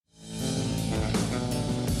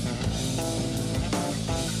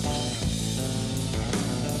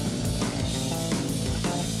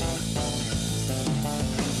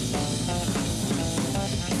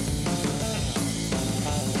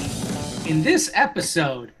On this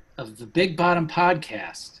episode of the Big Bottom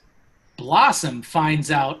Podcast, Blossom finds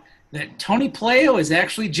out that Tony Paleo is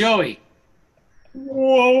actually Joey.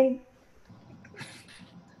 Whoa.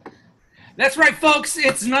 That's right, folks.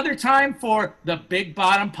 It's another time for the Big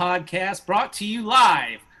Bottom Podcast, brought to you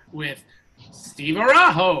live with Steve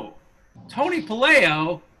Arajo, Tony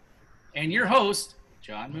Paleo, and your host,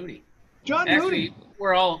 John Moody. Moody.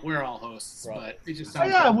 We're all hosts, but it just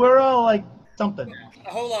sounds yeah, we're all like something. Yeah.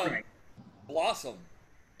 Hold on. Right.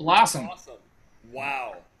 Blossom.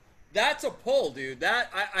 Wow. That's a pull, dude.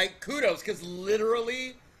 That I kudos, because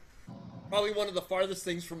literally probably one of the farthest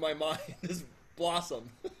things from my mind is Blossom.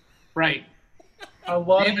 Right. A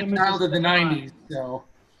lot I'm a child of the 90s, so.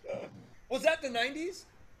 Was that the 90s?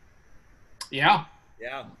 Yeah.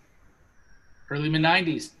 Yeah. Early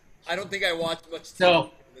mid-90s. I don't think I watched much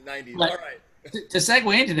So, in the 90s. But All right. to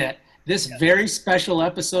segue into that, this very special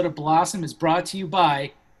episode of Blossom is brought to you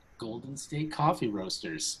by Golden State Coffee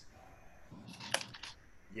Roasters.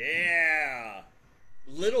 Yeah.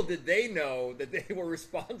 Little did they know that they were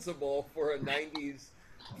responsible for a 90s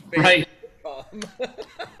Right. sitcom.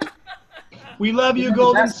 We love you, The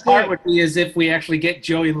Golden best part State. would be is if we actually get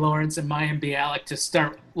Joey Lawrence and Mayim Bialik to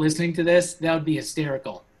start listening to this. That would be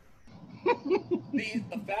hysterical. the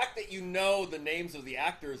fact that you know the names of the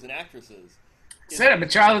actors and actresses is Said I'm a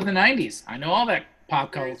child of the 90s. I know all that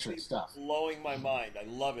pop culture seriously stuff. blowing my mind. I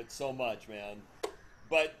love it so much, man.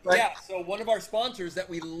 But Right. yeah, so one of our sponsors that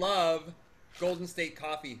we love, Golden State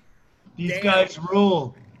Coffee. These Damn. guys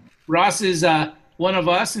rule. Ross is one of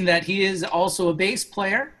us in that he is also a bass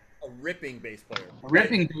player, A ripping bass player. a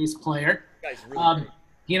ripping bass player. Guys, really great.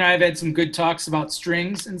 He and I have had some good talks about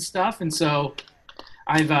strings and stuff, and so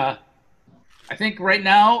I think right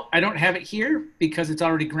now I don't have it here because it's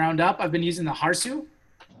already ground up. I've been using the Harsu,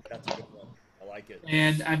 That's a good one. I like it.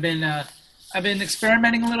 and I've been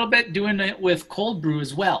experimenting a little bit, doing it with cold brew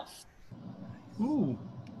as well. Ooh.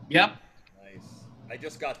 Yep, Nice. I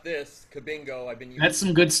just got this Kabingo. I've been using that's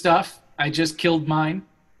some good stuff. I just killed mine.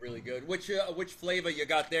 really good. Which flavor you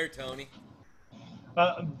got there, Tony?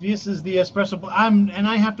 This is the espresso. And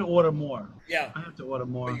I have to order more. Yeah. I have to order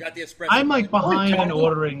more. But you got the espresso. I'm like behind in Tony.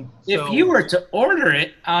 ordering. So If you were to order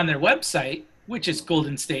it on their website, which is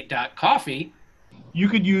goldenstate.coffee, you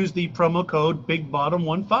could use the promo code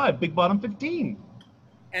BigBottom15, BigBottom15.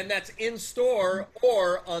 And that's in store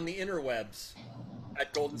or on the interwebs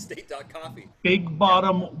at goldenstate.coffee.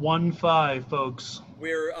 BigBottom15, folks.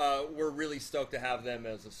 We're really stoked to have them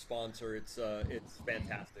as a sponsor. It's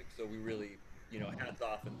fantastic. So we really, hats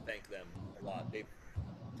off and thank them a lot. They've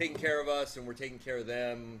taken care of us and we're taking care of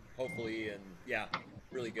them, hopefully, and yeah,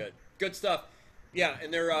 really good. Good stuff. Yeah,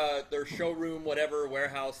 and their showroom, whatever,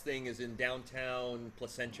 warehouse thing is in downtown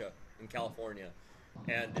Placentia in California.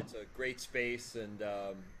 And it's a great space, and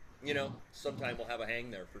sometime we'll have a hang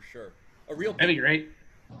there for sure. A real that'd be great.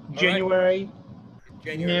 January,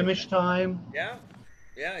 January. Namish time. Yeah,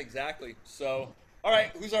 exactly. So, all right,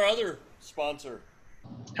 who's our other sponsor?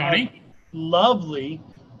 Tony? Lovely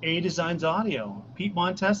A Designs Audio, Pete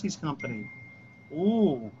Montesi's company.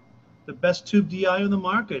 Ooh, the best tube DI on the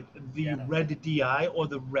market, the Red DI, or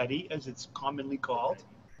the Ready as it's commonly called.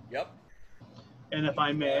 Yep. And if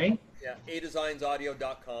I may, Yeah,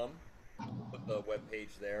 adesignsaudio.com. Put the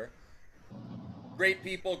webpage there. Great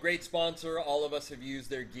people, great sponsor. All of us have used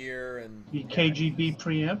their gear, and the KGB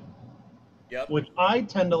preamp, yep, which I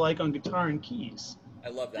tend to like on guitar and keys. I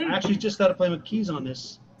love I that. actually just started playing with keys on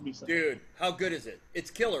this recently. Dude, how good is it?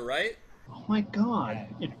 It's killer, right? Oh my God!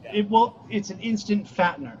 Yeah. It's an instant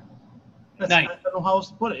fattener. Nice. I don't know how else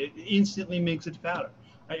to put it. It instantly makes it fatter.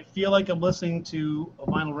 I feel like I'm listening to a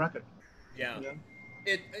vinyl record. Yeah. You know?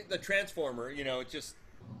 The transformer, it's just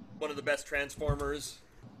one of the best transformers.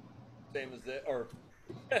 Same as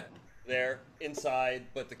there inside,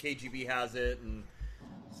 but the KGB has it, and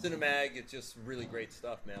Cinemag. It's just really great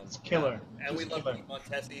stuff, man. It's killer. And we Just love killer. Pete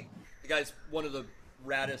Montesi. The guy's one of the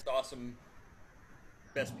raddest, awesome,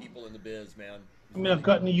 best people in the biz, man. I mean, I've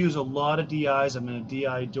gotten to use a lot of DIs. I'm in a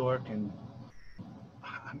DI dork, and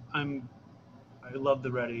I love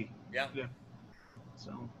the Ready. Yeah.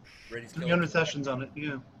 So Ready's killer. 300 sessions on it.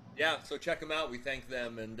 Yeah. Yeah, so check them out. We thank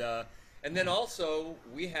them, and then also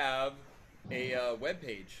we have a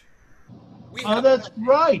webpage. That's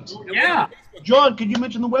right. Yeah. John, could you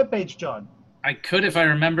mention the webpage, John? I could if I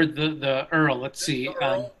remembered the URL. Let's see.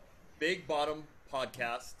 Big Bottom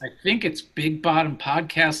Podcast. I think it's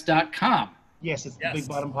bigbottompodcast.com. Yes, it's Yes.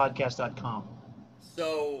 bigbottompodcast.com.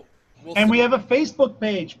 So And we have a Facebook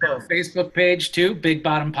page, Our folks. Facebook page too, Big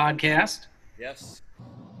Bottom Podcast. Yes.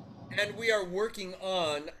 And we are working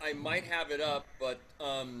on, I might have it up, but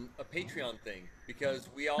a Patreon thing, because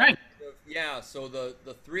we all Right. Yeah, so the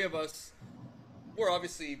three of us, we're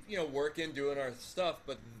obviously, working, doing our stuff,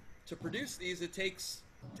 but to produce these, it takes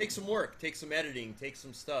some work, takes some editing, takes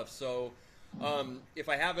some stuff. So if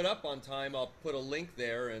I have it up on time, I'll put a link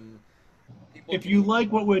there, and people If can you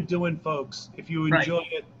like what we're doing, folks, if you Right. enjoy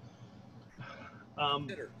it,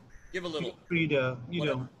 consider, give a feel little, free to,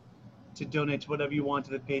 whatever. to donate to whatever you want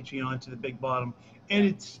to the Patreon, to the Big Bottom. And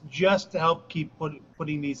Yeah. it's just to help keep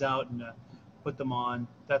putting these out and put them on.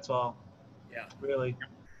 That's all, Yeah. really.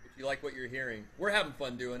 If you like what you're hearing, we're having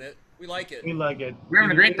fun doing it. We like it. We like it. We're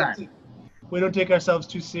having a great time. We don't take ourselves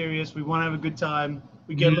too serious. We want to have a good time.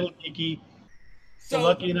 We get a little geeky. We're So,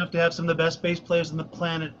 lucky enough to have some of the best bass players on the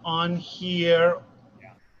planet on here.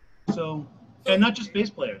 Yeah. So, So- and not just bass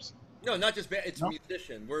players. no, not just it's No.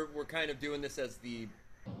 musician. We're kind of doing this as the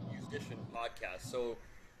musician podcast. So,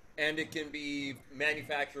 and it can be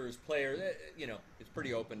manufacturers, players. It's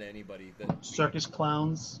pretty open to anybody. Circus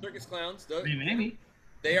clowns. Circus clowns, Maybe.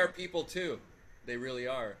 they are people too. They really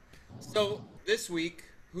are. So this week,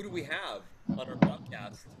 who do we have on our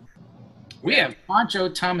podcast? We have Pancho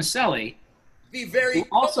Tomaselli, The very who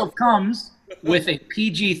also comes with a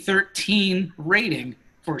PG-13 rating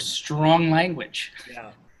for strong language.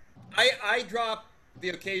 Yeah. I drop the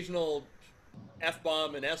occasional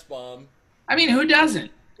F-bomb and S-bomb. I mean, who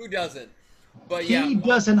doesn't? Who doesn't? But yeah, He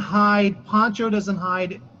doesn't hide. Pancho doesn't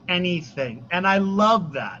hide anything, and I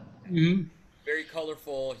love that. Mm-hmm. very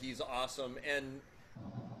colorful. He's awesome, and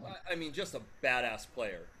I mean, just a badass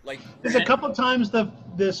player. Like, There's a couple times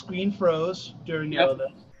the screen froze during Yep.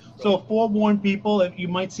 this. So forewarn people, if you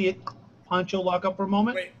might see it, Pancho lock up for a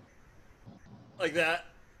moment, wait, like that.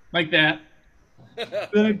 Like that.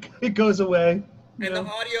 then it goes away. you And the know?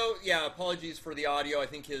 audio, yeah, apologies for the audio. I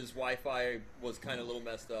think his Wi-Fi was kind of a little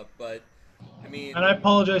messed up, but I mean, And I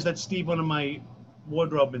apologize that Steve went in my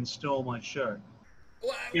wardrobe and stole my shirt.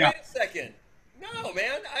 Yeah. wait a second. No,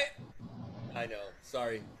 man, I know.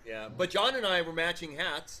 Sorry, yeah, but John and I were matching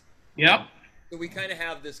hats, Yep. so we kind of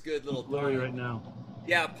have this good little Blurry time. right now.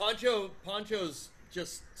 Yeah, Poncho's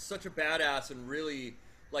just such a badass, and really,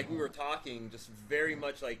 like we were talking, just very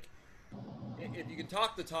much like, if you can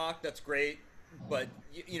talk the talk, that's great. But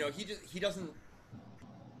he doesn't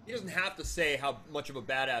have to say how much of a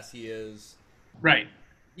badass he is. Right.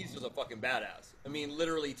 He's just a fucking badass. I mean,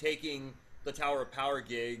 literally taking the Tower of Power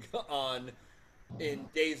gig on in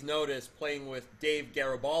days' notice, playing with Dave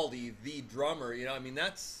Garibaldi, the drummer. I mean,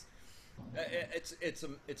 that's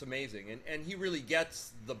it's amazing, and he really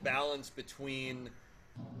gets the balance between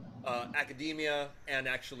academia and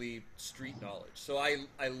actually street knowledge. So I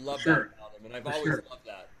love Sure. that about him, and I've For always sure. loved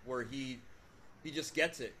that, where he just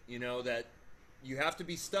gets it. That you have to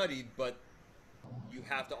be studied, but you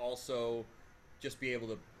have to also just be able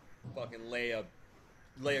to fucking lay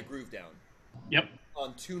a groove down Yep.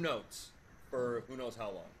 on two notes for who knows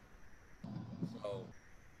how long. So,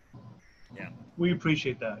 yeah, We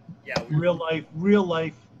appreciate that. yeah, Real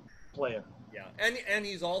life player. yeah, and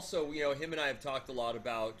he's also, him and I have talked a lot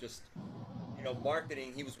about just,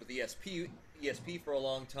 marketing. He was with ESP for a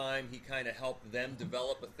long time. He kind of helped them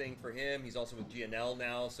develop a thing for him. He's also with GNL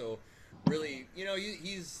now, so really,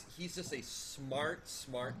 he's just a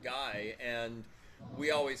smart guy, and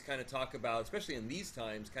we always kind of talk about, especially in these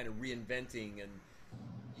times, kind of reinventing, and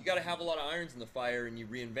you got to have a lot of irons in the fire, and you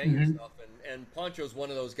reinvent yourself. And Poncho's one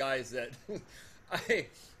of those guys that I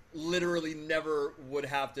literally never would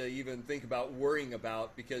have to even think about worrying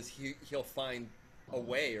about, because he'll find a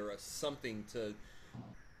way or something to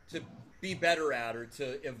be better at or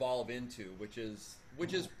to evolve into, which is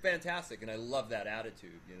fantastic, and I love that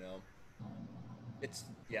attitude. It's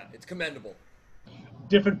commendable.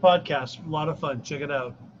 Different podcast. A lot of fun. Check it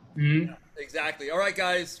out. Mm-hmm. Exactly. All right,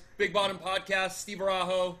 guys. Big Bottom Podcast. Steve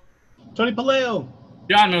Arajo. Tony Paleo.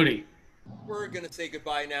 John Moody. We're gonna say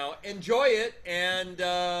goodbye now. Enjoy it, and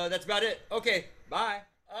that's about it. Okay. Bye.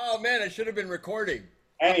 Oh man, I should have been recording.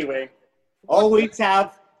 Anyway, always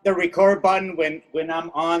have the record button when I'm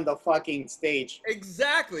on the fucking stage.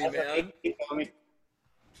 Exactly, That's what man. they tell me.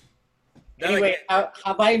 That I Anyway, can't-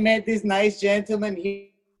 have I met this nice gentleman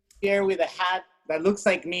here with a hat that looks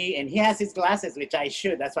like me, and he has his glasses, which I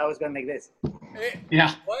should. That's why I was going to make this. Hey,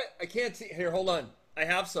 Yeah. what? I can't see. Here, hold on. I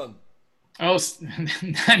have some. Oh,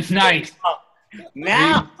 night.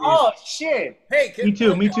 Now, oh shit! Hey, Me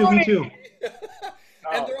too. Me too.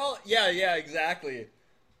 And they're all, yeah, exactly.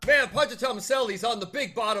 Man, Pancho Tomaselli's on the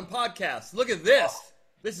Big Bottom Podcast. Look at this.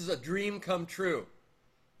 This is a dream come true.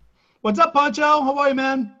 What's up, Pancho? How are you,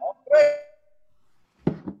 man?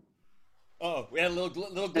 Oh, we had a little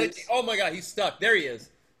glitchy. Oh my God, he's stuck. There he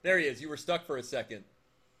is. You were stuck for a second.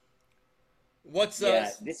 What's Yeah,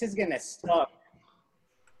 this is gonna suck.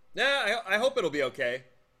 Yeah, I hope it'll be okay.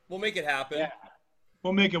 We'll make it happen. Yeah.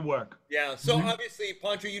 We'll make it work. Yeah. So obviously,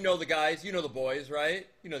 Pancho, you know the guys, you know the boys, right?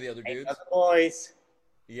 You know the other Hey, dudes. boys,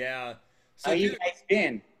 Yeah. how So, you dude, guys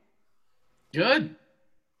been? Good.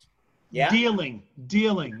 Yeah, Dealing.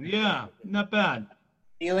 Yeah, not bad.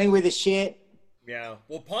 dealing with the shit. yeah.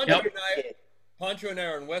 Well, Yep. Pancho and I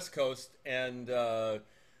are on West Coast, and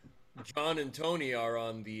John and Tony are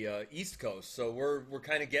on the East Coast. So we're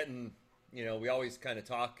kind of getting, we always kind of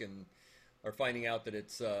talk and are finding out that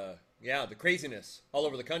it's the craziness all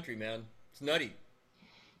over the country, man. It's nutty.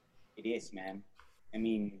 It is, man. I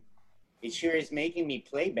mean, it sure is making me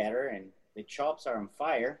play better, and the chops are on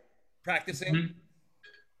fire. Practicing. Mhm.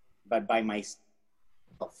 But by myself,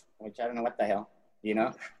 which I don't know what the hell,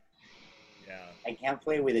 Yeah. I can't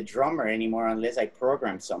play with a drummer anymore unless I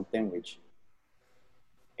program something, which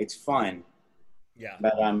it's fun. Yeah.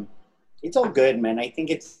 But it's all good, man. I think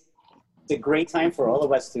it's a great time for all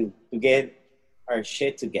of us to get our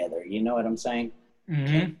shit together. You know what I'm saying?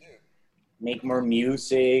 Mhm. Make more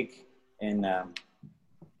music and I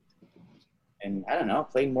don't know,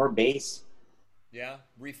 play more bass. Yeah.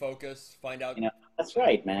 Refocus. Find out. You know, that's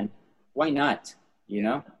right, man. Why not? You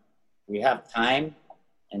know, we have time,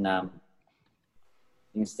 and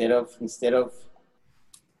instead of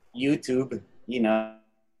YouTube,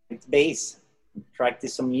 it's bass.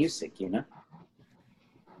 Practice some music.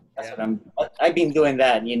 That's Yeah. I've been doing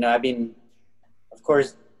that. I've been, of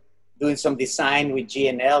course, doing some design with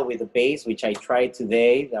GNL with the bass, which I tried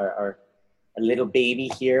today. Our a little baby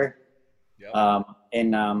here, Yep.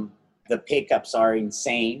 and the pickups are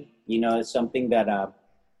insane. It's something that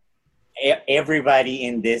everybody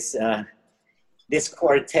in this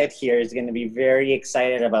quartet here is going to be very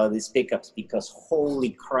excited about these pickups because holy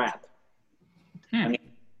crap. I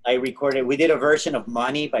mean, we did a version of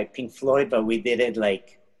Money by Pink Floyd, but we did it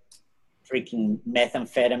like freaking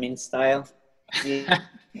methamphetamine style.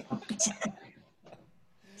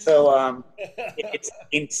 So it's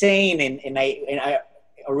insane, and I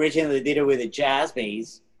originally did it with a jazz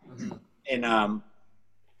bass, and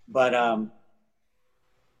but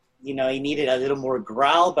it needed a little more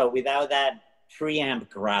growl, but without that preamp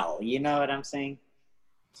growl. You know what I'm saying?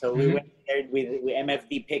 So we went there with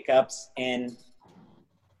MFD pickups, and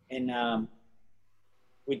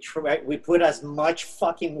we put as much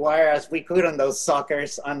fucking wire as we could on those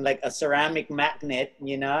suckers on like a ceramic magnet,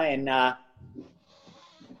 and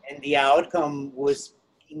the outcome was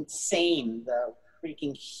insane. The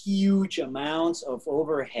freaking huge amounts of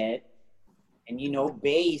overhead. And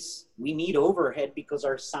bass, we need overhead because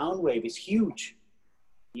our sound wave is huge.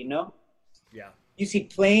 Yeah. You see,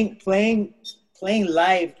 playing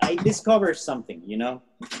live, I discovered something,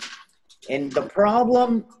 And the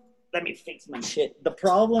problem, let me fix my shit. The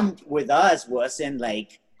problem with us wasn't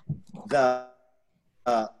like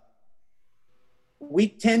we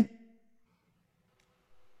tend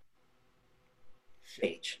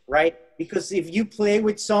stage, right? Because if you play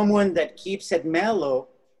with someone that keeps it mellow,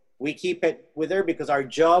 we keep it with her because our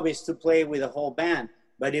job is to play with the whole band.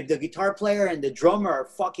 But if the guitar player and the drummer are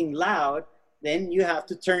fucking loud, then you have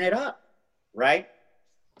to turn it up, right?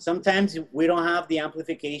 Sometimes we don't have the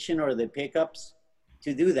amplification or the pickups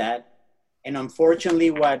to do that. And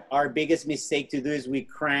unfortunately, what our biggest mistake to do is we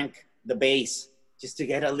crank the bass just to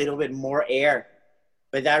get a little bit more air.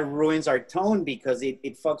 But that ruins our tone because it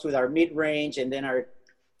fucks with our mid-range, and then our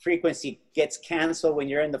frequency gets canceled when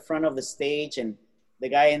you're in the front of the stage, and the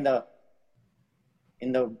guy in the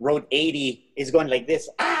Rode 80 is going like this,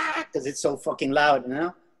 because it's so fucking loud,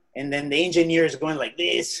 And then the engineer is going like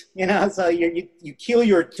this, So you kill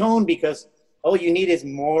your tone because all you need is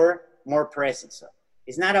more presence. So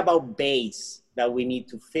it's not about bass that we need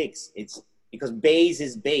to fix. It's because bass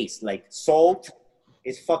is bass. Like salt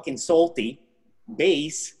is fucking salty.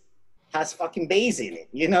 Bass has fucking bass in it.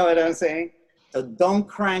 You know what I'm saying? So don't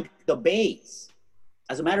crank the bass.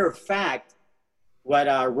 As a matter of fact, what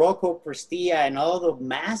Rocco Prestia and all the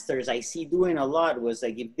masters I see doing a lot was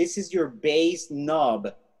like, if this is your bass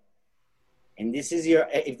knob, and if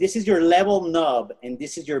this is your level knob, and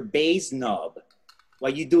this is your bass knob,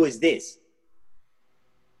 what you do is this.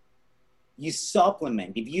 You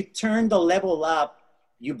supplement. If you turn the level up,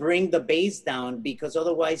 you bring the bass down, because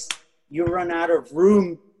otherwise you run out of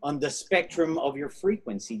room on the spectrum of your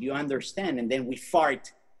frequency. Do you understand? And then we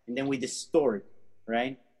fart, and then we distort,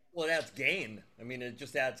 right? Well, it adds gain. I mean, it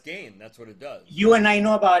just adds gain. That's what it does. You and I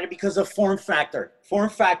know about it because of Form Factor. Form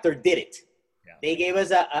Factor did it. Yeah. They gave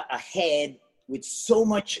us a head with so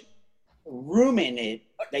much room in it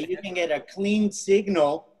that you can get a clean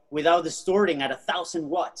signal without distorting at 1,000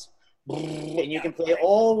 watts. And you can play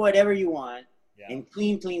all whatever you want. and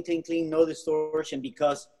clean, no distortion,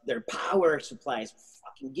 because their power supplies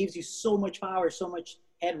fucking gives you so much power, so much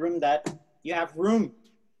headroom that you have room.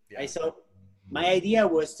 Right? So my idea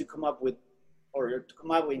was to come up with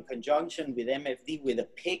in conjunction with MFD with a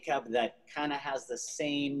pickup that kind of has the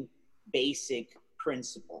same basic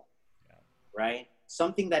principle, right?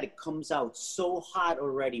 Something that it comes out so hot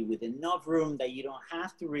already with enough room that you don't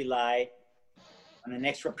have to rely on an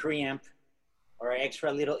extra preamp or an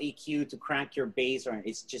extra little EQ to crank your bass, or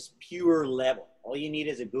it's just pure level. All you need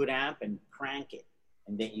is a good amp and crank it,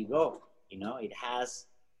 and then you go. You know,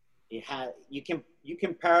 you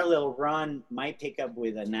can parallel run my pickup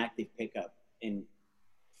with an active pickup in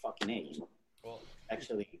fucking A. You know? Well,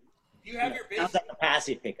 actually, you have your bass. Sounds like a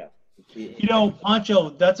passive pickup. You know, Pancho,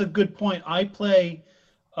 that's a good point. I play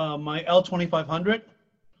my L2500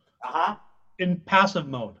 in passive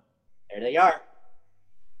mode. There they are.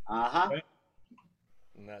 Right?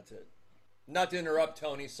 And that's it. Not to interrupt,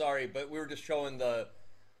 Tony, sorry, but we were just showing the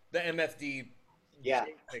MFD. Yeah,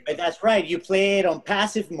 but that's right. You play it on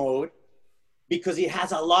passive mode because it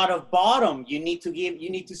has a lot of bottom. You need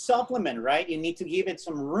to supplement, right? You need to give it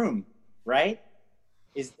some room, right?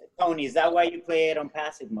 Tony, is that why you play it on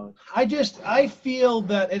passive mode? I feel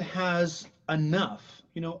that it has enough.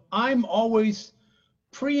 You know, I'm always,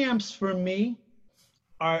 preamps for me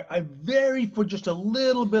I vary for just a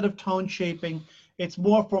little bit of tone shaping. It's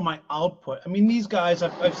more for my output. I mean, these guys,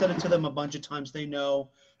 I've said it to them a bunch of times. They know,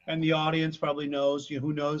 and the audience probably knows, you know,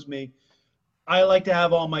 who knows me. I like to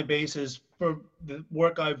have all my bases for the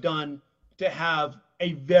work I've done to have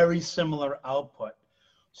a very similar output.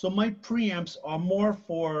 So my preamps are more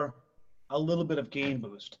for a little bit of gain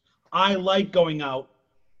boost. I like going out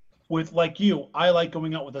with, like you, I like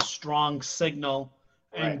going out with a strong signal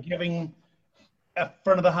and giving at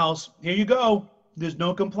front of the house, here you go. There's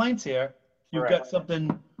no complaints here. You've got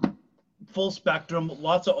something full spectrum,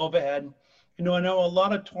 lots of overhead. You know, I know a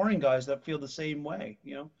lot of touring guys that feel the same way.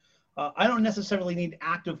 You know, I don't necessarily need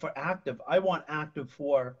active for active. I want active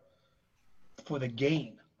for the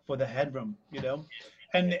gain, for the headroom. You know,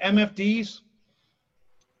 and the MFDs,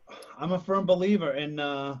 I'm a firm believer in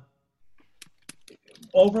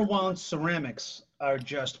overwound ceramics are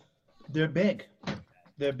just, they're big.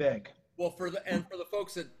 They're big. Well, for the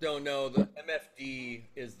folks that don't know, the MFD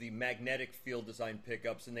is the magnetic field design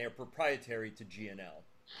pickups, and they are proprietary to GNL.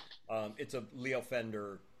 It's a Leo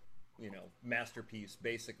Fender, you know, masterpiece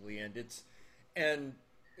basically, and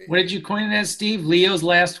what did you coin it as, Steve? Leo's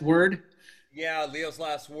last word? Yeah, Leo's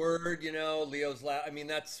last word. You know, I mean,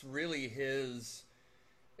 that's really his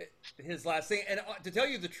last thing. And to tell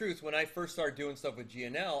you the truth, when I first started doing stuff with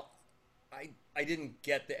GNL, I didn't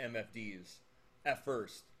get the MFDs at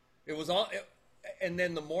first. It was all, and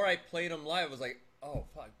then the more I played them live, I was like, oh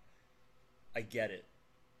fuck, I get it,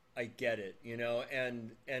 you know.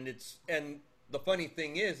 And the funny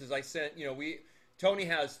thing is I sent, you know, Tony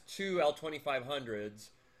has two L2500s,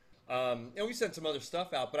 and we sent some other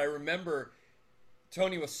stuff out. But I remember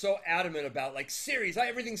Tony was so adamant about like series,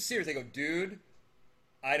 everything's series. I go, dude,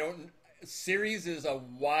 series is a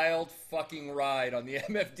wild fucking ride on the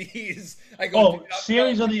MFDs. I go,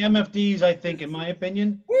 series on the MFDs, I think, in my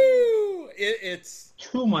opinion, woo, it's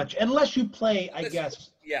too much. Unless you play, I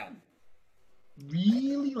guess, yeah,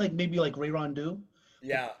 really like maybe like Ray Rondeau,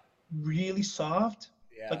 yeah, like really soft,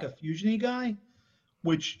 like a fusiony guy,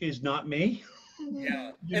 which is not me.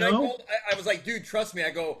 Yeah, you and know? I was like, dude, trust me. I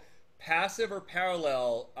go passive or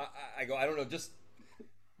parallel. I go, I don't know, just.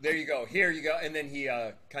 There you go. Here you go. And then he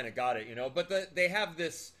kind of got it, you know. But they have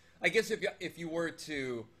this. I guess if you were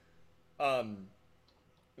to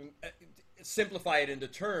simplify it into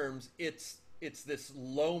terms, it's this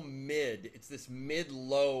low mid. It's this mid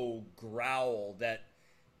low growl that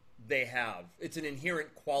they have. It's an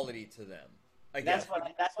inherent quality to them. I guess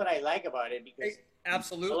that's what I like about it, because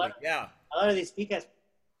absolutely, a lot of these speakers.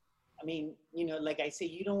 I mean, you know, like I say,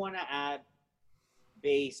 you don't want to add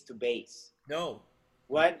bass to bass. No.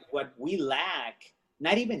 What we lack,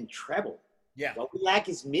 not even treble. Yeah. What we lack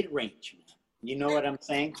is mid-range. You know what I'm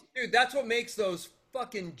saying? Dude, that's what makes those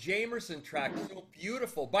fucking Jamerson tracks so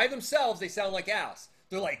beautiful. By themselves, they sound like ass.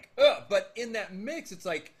 They're like, ugh. But in that mix, it's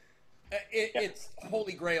like, it's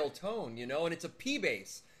holy grail tone, you know? And it's a P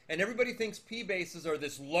bass. And everybody thinks P basses are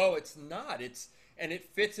this low. It's not. And it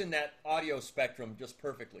fits in that audio spectrum just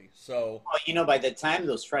perfectly. So, you know, by the time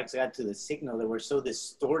those tracks got to the signal, they were so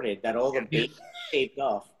distorted that all the bass shaped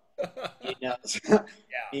off. You know,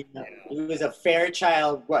 it was a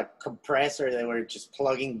Fairchild compressor that were just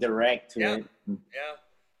plugging direct to it. Yeah,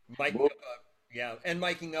 miking up and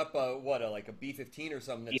miking up like a B15 or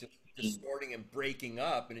something that's just distorting and breaking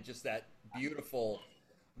up, and it's just that beautiful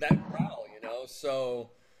that growl, you know. So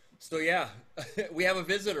yeah, we have a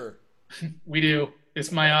visitor. We do.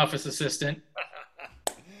 It's my office assistant.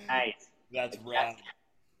 Nice. That's rad.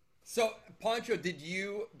 So Pancho, do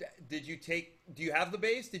you have the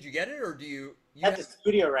bass? Did you get it, or do you At the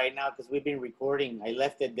studio right now because we've been recording. I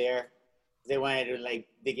left it there. They wanted to like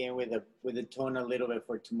dig in with the tone a little bit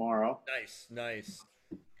for tomorrow. Nice.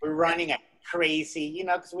 We're running a crazy, you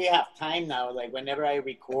know, because we have time now. Like whenever I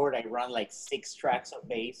record, I run like 6 tracks of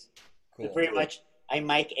bass. Cool. So pretty much, I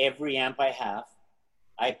mic every amp I have.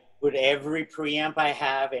 I put every preamp I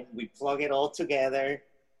have, and we plug it all together.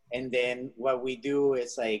 And then what we do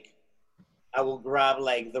is like, I will grab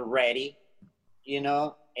like the ready, you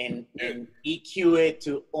know, and EQ it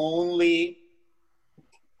to only.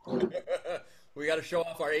 We got to show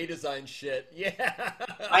off our A design shit. Yeah.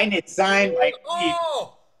 Mine is signed by Pete.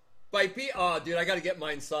 Oh, by Pete. Oh, dude, I got to get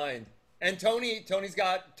mine signed. And Tony's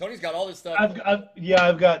got all this stuff.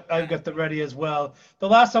 I've got the ready as well. The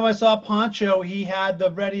last time I saw Pancho, he had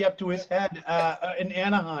the ready up to his head in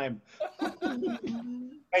Anaheim.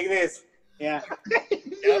 Like this. Yeah.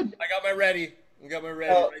 Yep, I got my ready.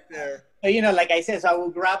 Right there. So, you know, like I said, so I will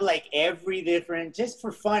grab like every different, just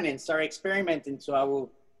for fun and start experimenting. So I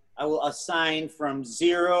will assign from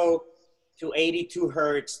 0 to 82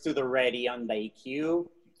 hertz to the ready on the EQ.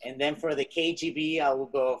 And then for the KGB, I will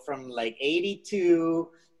go from like 82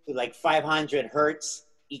 to like 500 hertz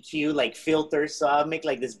EQ, like filters. So I'll make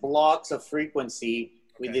like this blocks of frequency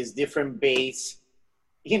with this different bass,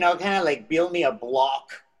 you know, kind of like build me a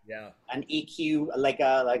block, an EQ, like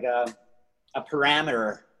a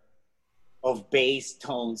parameter of bass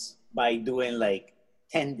tones by doing like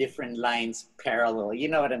 10 different lines parallel. You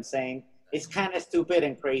know what I'm saying? It's kind of stupid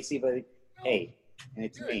and crazy, but hey, and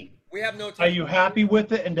it's me. We have no time. Are you happy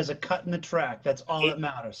with it? And does it cut in the track? That's all that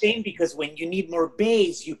matters. Same, because when you need more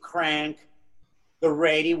bass, you crank the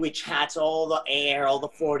ready, which has all the air, all the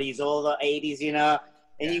 40s, all the 80s, you know,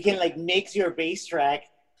 and you can like mix your bass track.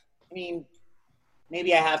 I mean,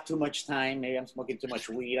 maybe I have too much time. Maybe I'm smoking too much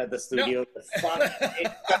weed at the studio. No. Fuck,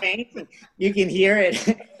 it's amazing. You can hear it.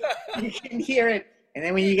 You can hear it. And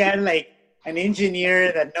then when you got like an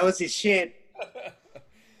engineer that knows his shit,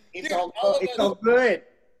 it's Dude, all good.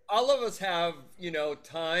 All of us have, you know,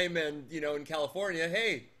 time, and, you know, in California,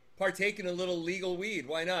 hey, partake in a little legal weed.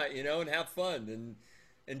 Why not, you know, and have fun and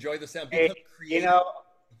enjoy the sound. Hey, you know,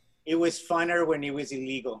 it was funner when it was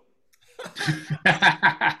illegal.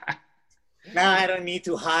 Now I don't need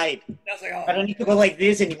to hide. Like, oh, I don't need to go like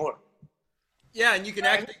this anymore. Yeah, and you can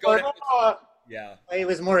actually go down. Yeah. It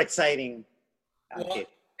was more exciting. Well,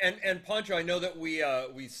 and Pancho, I know that we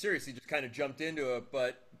seriously just kind of jumped into it,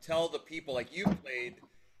 but tell the people, like, you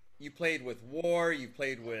played with War, you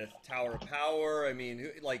played with Tower of Power. I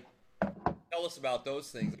mean, like, tell us about those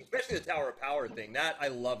things, especially the Tower of Power thing. That I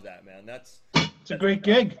love that, man. It's a great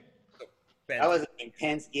gig. That was an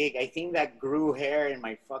intense gig. I think that grew hair in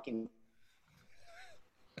my fucking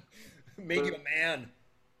made you a man.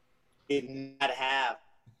 Did not have.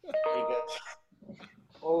 Because,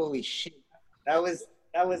 holy shit, that was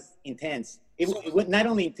intense. It was not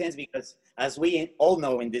only intense because, as we all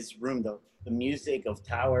know in this room, though, the music of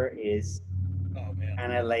Tower is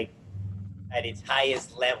kind of like at its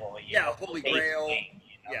highest level. Yeah, Holy Grail. You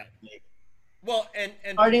know? Yeah. Like, well, and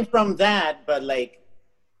starting from that, but like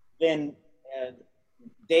then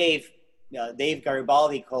Dave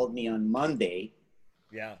Garibaldi called me on Monday.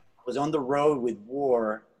 Yeah. I was on the road with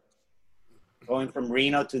War, going from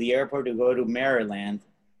Reno to the airport to go to Maryland,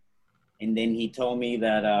 and then he told me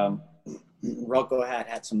that Rocco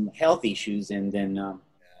had some health issues, and then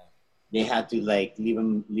they had to like leave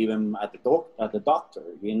him at the doctor,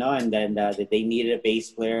 you know, and then that they needed a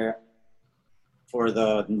bass player for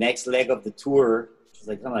the next leg of the tour, which was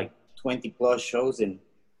like something like 20 plus shows in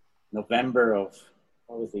November of,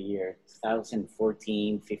 what was the year?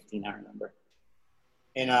 2014, 15, I remember.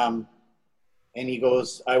 And he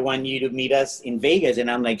goes, I want you to meet us in Vegas.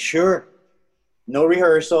 And I'm like, sure. No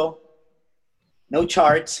rehearsal, no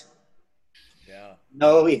charts. Yeah.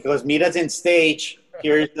 No, he goes, meet us in stage.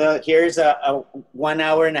 Here's a 1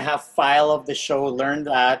 hour and a half file of the show. Learn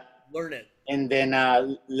that. Learn it. And then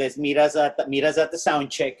let's meet us at the sound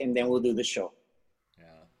check, and then we'll do the show. Yeah.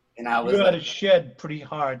 And I was you had to shed pretty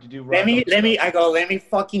hard to do. Let me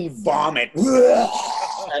fucking vomit.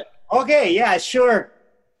 Okay, yeah, sure.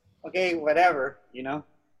 Okay, whatever, you know.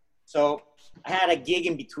 So I had a gig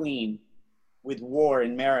in between with War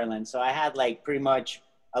in Maryland. So I had like pretty much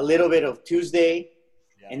a little bit of Tuesday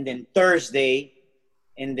and then Thursday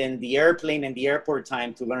and then the airplane and the airport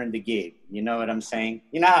time to learn the gig. You know what I'm saying?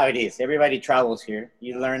 You know how it is. Everybody travels here.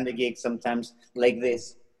 You learn the gig sometimes like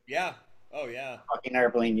this. Yeah. Oh yeah. Fucking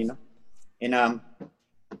airplane, you know. And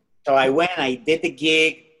so I went. I did the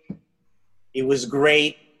gig. It was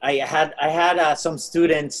great. I had some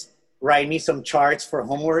students write me some charts for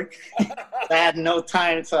homework. I had no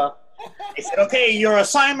time, so I said, "Okay, your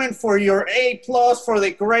assignment for your A+ for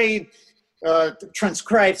the grade,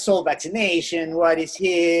 transcribe soul vaccination. What is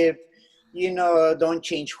hip? You know, don't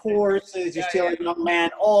change horses. You're still a young man.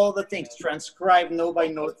 All the things. Transcribe note by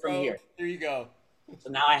note from here." There you go. So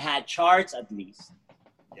now I had charts at least.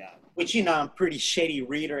 Yeah. Which, you know, I'm pretty shitty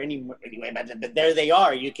reader anyway, but there they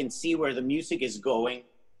are. You can see where the music is going.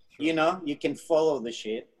 Sure. You know, you can follow the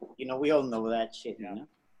shit. You know, we all know that shit, Yeah. you know?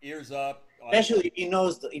 Ears up. Especially if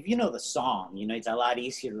you know the song, you know, it's a lot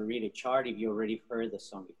easier to read a chart if you already heard the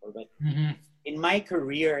song before. But in my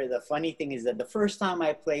career, the funny thing is that the first time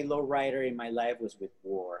I played Lowrider in my life was with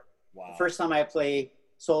War. Wow. The first time I played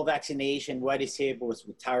Soul Vaccination, What Is Hip was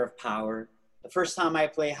with Tower of Power. The first time I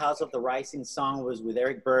played House of the Rising Sun was with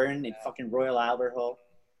Eric Byrne in fucking Royal Albert Hall.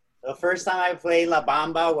 The first time I played La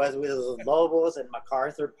Bamba was with the Lobos at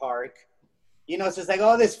MacArthur Park. You know, so it's like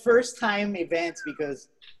all these first time events because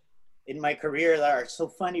in my career that are so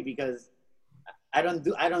funny because I don't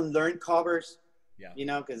learn covers. Yeah. You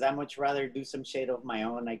know, because I much rather do some shit of my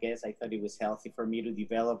own, I guess. I thought it was healthy for me to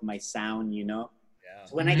develop my sound, you know. Yeah.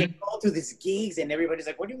 So when I get called to these gigs and everybody's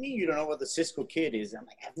like, "What do you mean you don't know what the Cisco Kid is?" I'm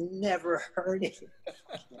like, "I've never heard it."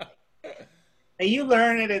 And you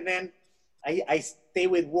learn it, and then I stay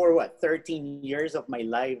with War 13 years of my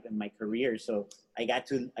life and my career. So I got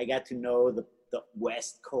to know the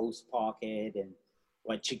West Coast pocket and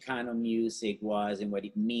what Chicano music was and what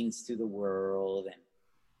it means to the world,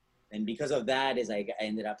 and because of that I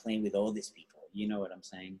ended up playing with all these people. You know what I'm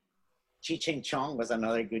saying? Cheech and Chong was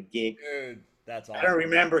another good gig. Dude, that's awesome. I don't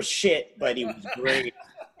remember shit, but it was great.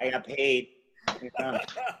 I got paid.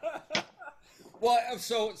 Well,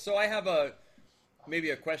 so I have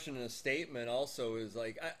maybe a question and a statement also is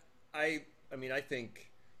like, I mean, I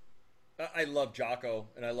think I love Jocko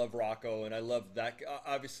and I love Rocco and I love that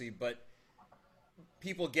obviously, but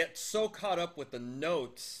people get so caught up with the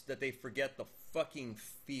notes that they forget the fucking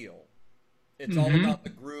feel. It's all about the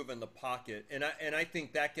groove and the pocket. And I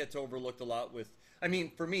think that gets overlooked a lot with, I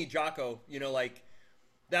mean, for me, Jocko, you know, like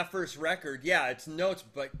that first record, yeah, it's notes,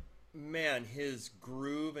 but man, his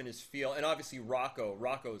groove and his feel, and obviously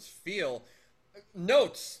Rocco's feel,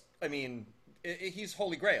 notes, I mean, he's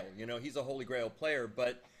Holy Grail, you know, he's a Holy Grail player,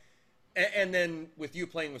 but, and then with you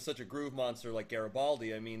playing with such a groove monster like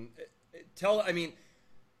Garibaldi, I mean,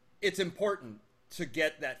 it's important to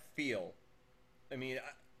get that feel. I mean,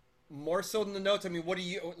 more so than the notes. I mean, what do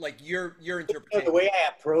you like? Your interpretation. The way I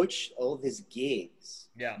approach all these gigs.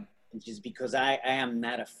 Yeah. Just because I am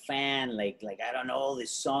not a fan, like I don't know all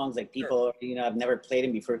these songs. Like people, you know, I've never played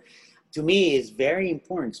them before. To me, it's very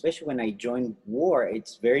important, especially when I joined War.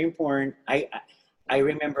 It's very important. I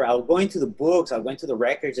remember I was going to the books, I went to the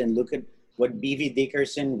records and look at what B.V.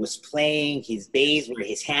 Dickerson was playing, his bass, where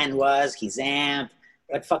his hand was, his amp,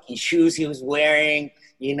 what fucking shoes he was wearing,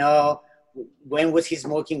 you know. When was he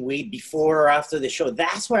smoking weed, before or after the show?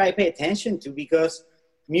 That's what I pay attention to, because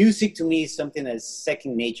music to me is something that's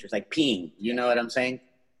second nature. It's like peeing, you know what I'm saying?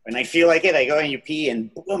 When I feel like it, I go and you pee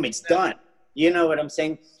and boom, it's done. You know what I'm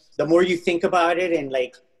saying? The more you think about it, and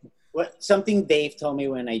like something Dave told me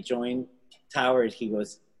when I joined Towers, he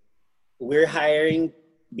goes, "We're hiring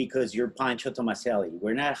because you're Pancho Tomaselli.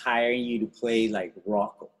 We're not hiring you to play like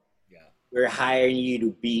Rocco. Yeah. We're hiring you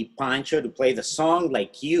to be Pancho, to play the song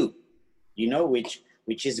like you. You know, which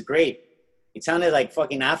is great." It sounded like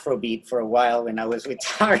fucking Afrobeat for a while when I was with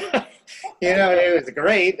Tara. You know, it was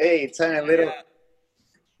great. Hey, it sounded a little.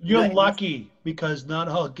 You're lucky, because not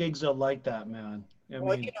all gigs are like that, man.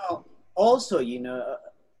 Well, you know, also, you know,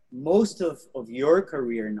 most of your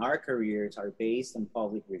career and our careers are based on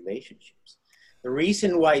public relationships. The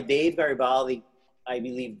reason why Dave Garibaldi, I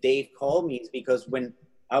believe Dave called me, is because when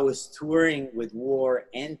I was touring with War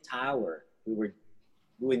and Tower, we were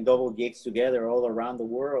doing double gigs together all around the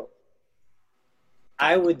world.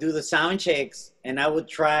 I would do the sound checks and I would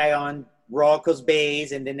try on Rocco's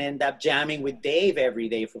bass and then end up jamming with Dave every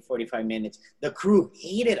day for 45 minutes. The crew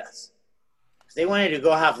hated us. They wanted to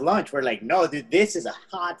go have lunch. We're like, "No, dude, this is a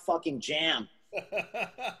hot fucking jam."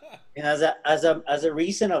 And as a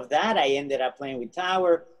reason of that, I ended up playing with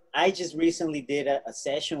Tower. I just recently did a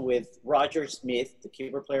session with Roger Smith, the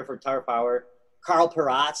keyboard player for Tower Power, Carl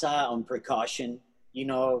Perazza on percussion, you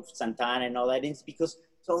know, Santana and all that. It's because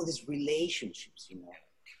it's all these relationships, you know.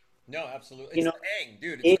 No, absolutely. You know, hang,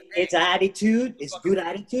 dude. It's attitude. It's good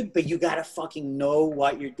attitude, but you gotta fucking know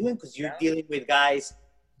what you're doing, because you're dealing with guys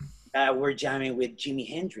that were jamming with Jimi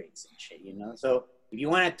Hendrix and shit, you know. So If you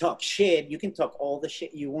want to talk shit, you can talk all the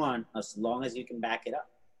shit you want as long as you can back it up,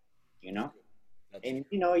 you know? That's And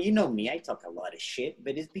you know me, I talk a lot of shit,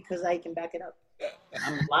 but it's because I can back it up.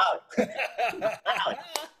 I'm loud. Loud.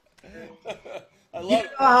 I You love know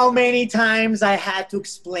it. how many times I had to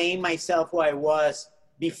explain myself who I was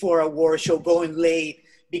before a war show going late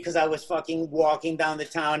because I was fucking walking down the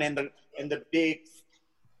town and the big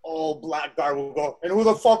all black guy will go, and who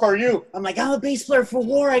the fuck are you? I'm like, I'm a bass player for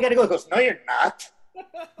War. I gotta go. He goes, no, you're not.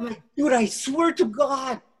 I'm like, dude, I swear to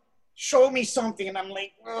God, show me something. And I'm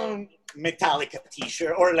like, Metallica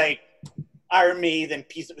t-shirt or like Iron Maiden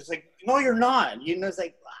piece of. It's like, no, you're not. You know, it's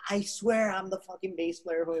like, I swear I'm the fucking bass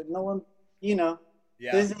player who no one, you know.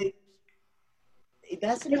 Yeah. It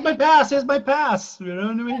doesn't Here's my pass. Here's my pass. You know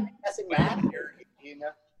what I mean? doesn't matter. You know.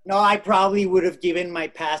 No, I probably would have given my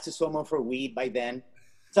pass to someone for weed by then,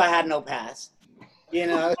 so I had no pass. You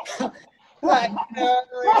know. But,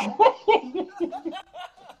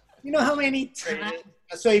 you know how many times?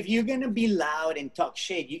 So if you're gonna be loud and talk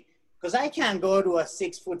shit, because I can't go to a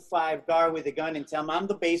 6'5" guy with a gun and tell him I'm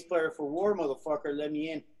the bass player for War, motherfucker, let me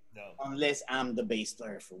in. No. Unless I'm the bass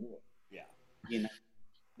player for War. Yeah. You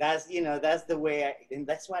know, that's the way and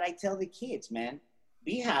that's what I tell the kids, man.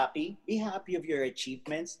 Be happy of your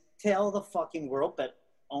achievements. Tell the fucking world, but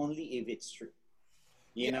only if it's true.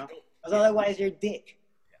 You know, because otherwise you're a dick.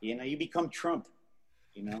 You know, you become Trump.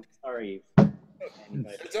 You know, sorry.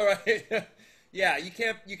 Anybody. It's all right. Yeah, you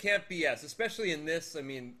can't BS, especially in this. I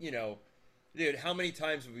mean, you know, dude, how many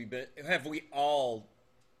times have we all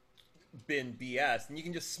been BS? And you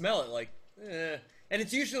can just smell it, like, and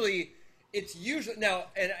it's usually now.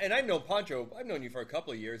 And I've known Pancho. I've known you for a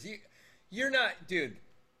couple of years. You're not, dude.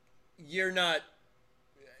 You're not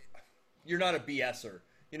a BSer.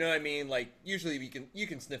 You know what I mean? Like, usually you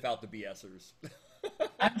can sniff out the BSers.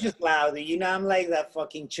 I'm just loud. You know, I'm like that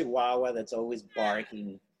fucking Chihuahua that's always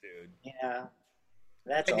barking. Dude. Yeah.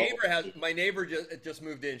 That's My neighbor just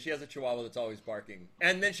moved in. She has a Chihuahua that's always barking,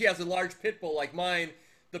 and then she has a large pit bull like mine.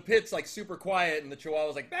 The pit's like super quiet, and the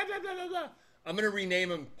Chihuahua's like blah blah blah blah blah. I'm gonna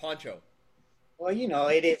rename him Poncho. Well, you know,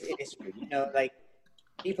 it is true. You know, like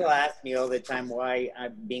people ask me all the time why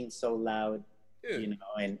I'm being so loud. Dude. You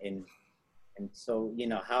know, and so, you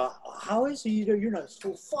know, how is it you're not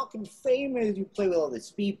so fucking famous? You play with all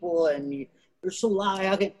these people and you're so loud.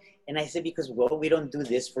 How can... And I said, because, well, we don't do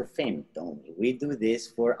this for fame, don't we? We do this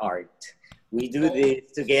for art. We do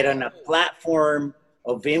this to get on a platform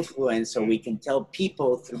of influence so we can tell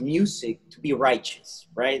people through music to be righteous,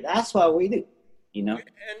 right? That's what we do, you know?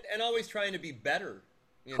 And always trying to be better.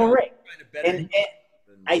 You Correct. Know? And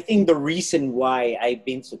I think the reason why I've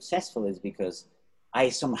been successful is because I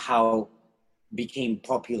somehow became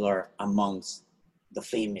popular amongst the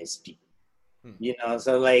famous people. You know,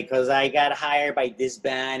 so like, because I got hired by this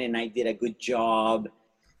band and I did a good job,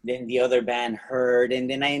 then the other band heard, and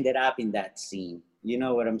then I ended up in that scene. You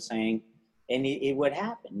know what I'm saying? And it would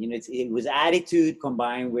happen. You know, it was attitude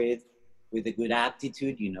combined with a good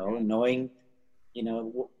aptitude. You know, knowing, you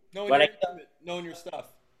know, knowing your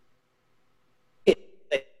stuff.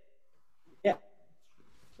 Yeah.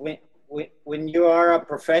 When you are a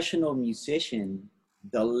professional musician,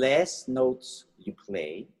 the less notes you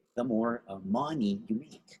play, the more money you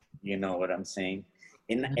make. You know what I'm saying?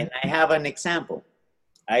 And I have an example.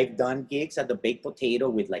 I've done gigs at the Baked Potato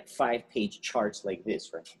with like 5-page charts like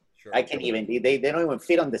this, right? Sure. I can't even, they don't even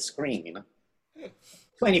fit on the screen, you know?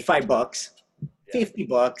 $25,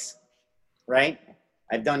 $50, right?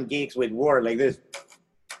 I've done gigs with War like this.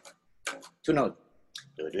 2 notes.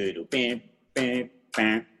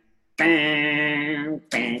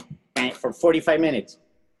 For 45 minutes.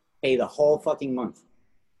 Pay the whole fucking month.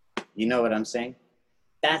 You know what I'm saying?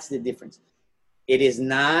 That's the difference. It is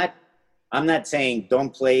not, I'm not saying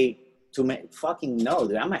don't play too many, fucking no,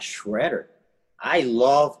 dude, I'm a shredder. I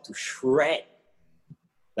love to shred,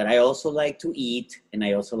 but I also like to eat and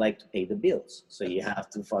I also like to pay the bills. So you have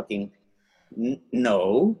to fucking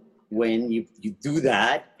know when you do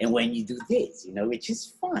that and when you do this, you know, which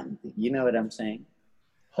is fun. You know what I'm saying?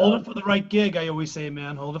 Hold it for the right gig, I always say,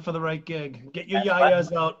 man. Hold it for the right gig. Get your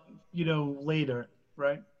yayas out, you know, later,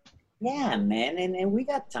 right? Yeah, man, and we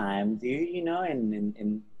got time, dude, you know,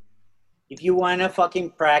 and if you want to fucking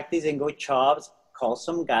practice and go chops, call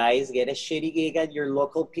some guys, get a shitty gig at your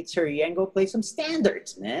local pizzeria and go play some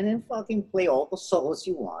standards, man, and fucking play all the solos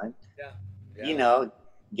you want. Yeah. You know,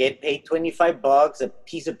 get paid $25, a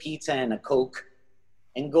piece of pizza and a Coke,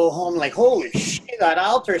 and go home like, holy shit, that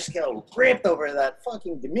altar scale ripped over that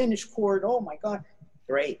fucking diminished chord. Oh my God.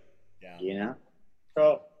 Great. Yeah. You know?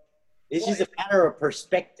 So it's just a matter of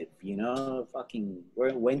perspective, you know, fucking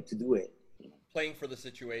when to do it. playing for the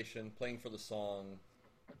situation, playing for the song.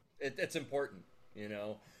 It's important, you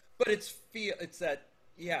know. But it's that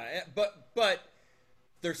but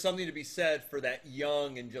there's something to be said for that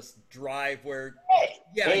young and just drive where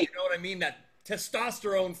you know what I mean, that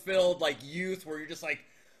testosterone filled like youth where you're just like,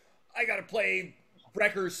 I gotta play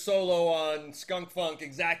Brecker's solo on Skunk Funk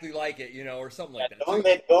exactly like it, you know, or something like that. Don't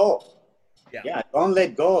let go. Yeah. Yeah, don't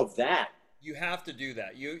let go of that. You have to do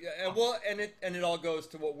that. And it all goes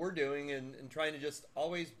to what we're doing and trying to just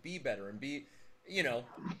always be better and be, you know,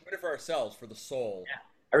 better for ourselves, for the soul. Yeah.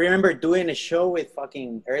 I remember doing a show with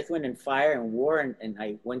fucking Earth, Wind, and Fire and War, and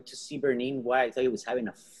I went to see Bernine White. I thought he was having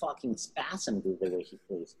a fucking spasm, dude, the way he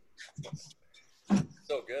plays.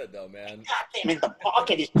 So good, though, man. Got him in the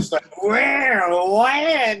pocket. He's just like, where?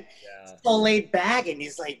 When? Yeah. So laid back, and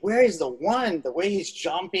he's like, where is the one? The way he's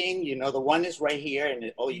jumping, you know, the one is right here.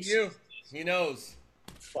 And he knows.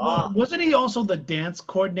 Well, wasn't he also the dance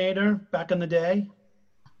coordinator back in the day?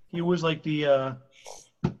 He was like the,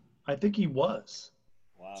 I think he was.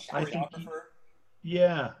 Wow.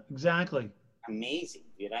 Yeah, exactly. Amazing,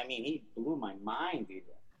 dude. I mean, he blew my mind, dude.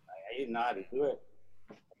 I didn't know how to do it.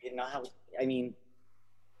 I didn't know how. I mean,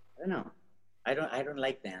 I don't know. I don't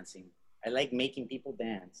like dancing. I like making people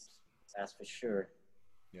dance. That's for sure.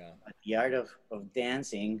 Yeah. But the art of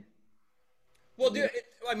dancing. Well, dude,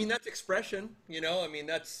 I mean, that's expression. You know, I mean,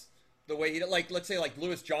 that's the way he like. Let's say like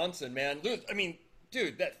Louis Johnson, man. I mean,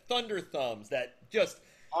 dude, that thunder thumbs, that just.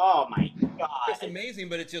 Oh my God! It's amazing,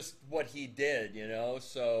 but it's just what he did, you know.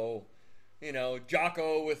 So, you know,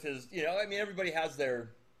 Jocko with his, you know, I mean, everybody has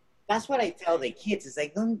their. That's what I tell the kids. It's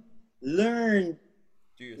like, don't learn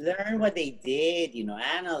what they did, you know,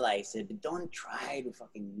 analyze it, but don't try to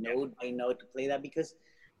fucking note by note to play that because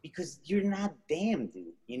you're not them,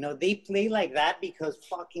 dude. You know, they play like that because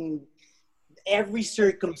fucking every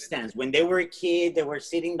circumstance. When they were a kid, they were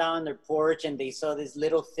sitting down on their porch and they saw this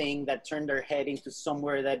little thing that turned their head into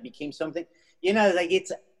somewhere that became something. You know, like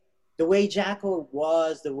it's the way Jacko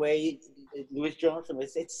was, the way Louis Johnson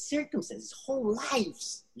was. It's circumstances, whole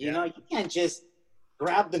lives. You know, you can't just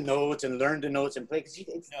grab the notes and learn the notes and play because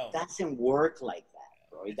it doesn't work like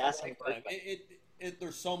that, bro. It doesn't work.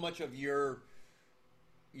 There's so much of your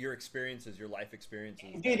experiences, your life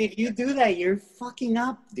experiences. Dude, if you do that, you're fucking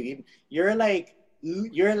up, dude. You're like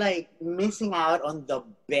missing out on the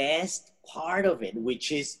best part of it, which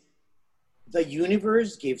is the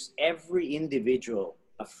universe gives every individual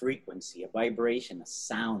a frequency, a vibration, a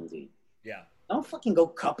sound, dude. Yeah. Don't fucking go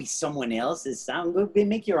copy someone else's sound. Go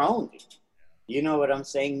make your own, dude. You know what I'm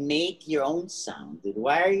saying? Make your own sound, dude.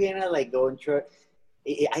 Why are you gonna like go and try?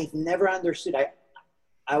 I've never understood.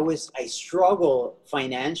 I struggled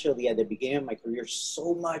financially at the beginning of my career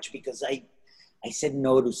so much because I said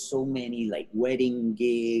no to so many like wedding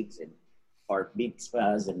gigs and bar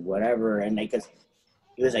mitzvahs and whatever. And like,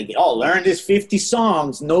 he was like, oh, learn this 50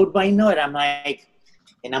 songs note by note. I'm like,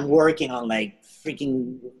 and I'm working on like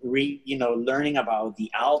freaking, learning about the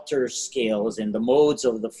altar scales and the modes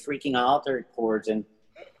of the freaking altar chords. And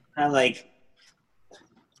I'm like,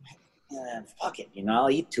 fuck it, you know, I'll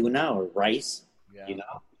eat tuna or rice. Yeah. You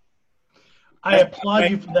know, I applaud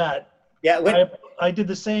you for that. Yeah, I did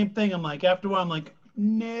the same thing. I'm like, after a while, I'm like,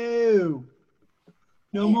 no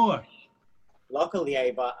more. Luckily,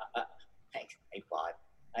 I got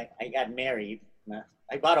married.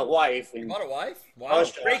 I bought a wife. You bought a wife? Wow!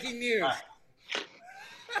 Breaking news.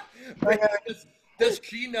 Does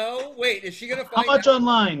she know? Wait, is she gonna find? How much out?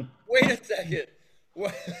 Online? Wait a second.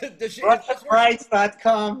 Does she?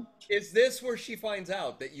 RussiaPrice.com. Is this where she finds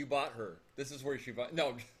out that you bought her? This is where she finds.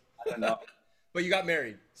 No. I don't know. But you got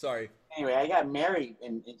married. Sorry. Anyway, I got married,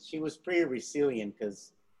 and she was pretty resilient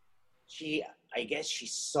because I guess she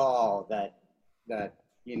saw that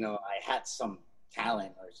you know I had some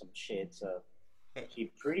talent or some shit, so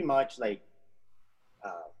she pretty much like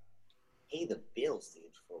paid the bills,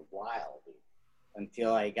 dude, for a while, dude,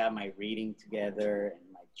 until I got my reading together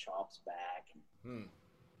and my chops back, and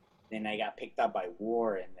then I got picked up by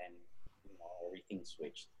war, and then everything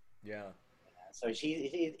switched. Yeah. So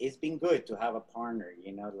it's been good to have a partner,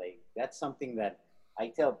 you know, like that's something that I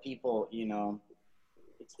tell people, you know,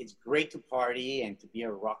 it's great to party and to be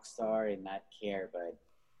a rock star and not care, but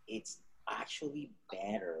it's actually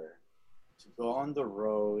better to go on the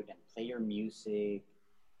road and play your music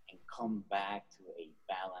and come back to a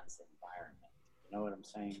balanced environment. You know what I'm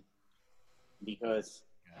saying? Because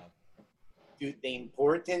dude, the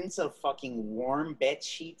importance of fucking warm bed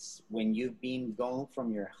sheets when you've been gone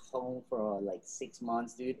from your home for like 6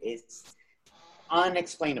 months, dude, it's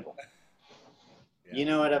unexplainable. Yeah. You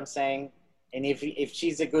know what I'm saying? And if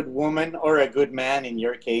she's a good woman or a good man, in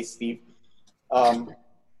your case, Steve,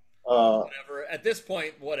 Whatever. At this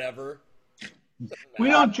point, whatever. We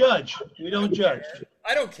don't judge. We don't judge.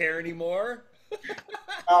 I don't care anymore.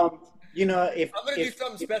 You know, if I'm gonna do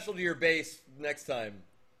something special to your bass next time.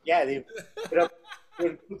 yeah, they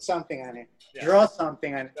put something on it, Yeah. draw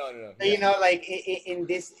something on it. No. So, you know, like in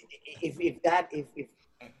this, if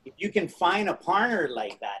you can find a partner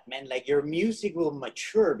like that, man, like your music will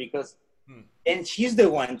mature because then she's the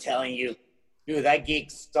one telling you, dude, that gig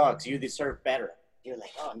sucks. You deserve better. You're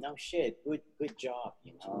like, oh no shit, good job,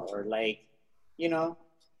 you know, or like, you know.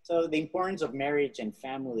 So the importance of marriage and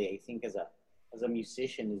family, I think, as a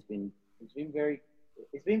musician, has been very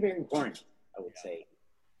important. I would say,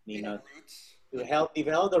 you know, to help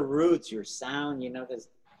develop the roots, your sound, you know, because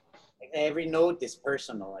every note is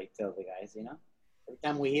personal. I tell the guys, you know, every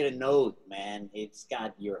time we hit a note, man, it's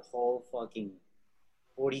got your whole fucking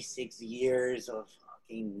 46 years of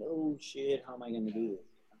fucking no shit. How am I gonna do this?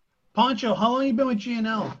 Poncho, how long you been with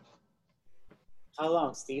GNL? How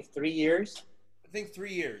long, Steve? 3 years? I think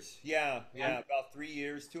 3 years. Yeah, about 3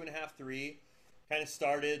 years, 2.5, 3. Kind of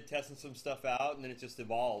started testing some stuff out, and then it just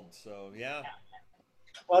evolved. So yeah.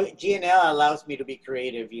 Well, GNL allows me to be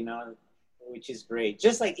creative, you know, which is great.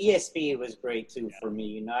 Just like ESP was great too for me.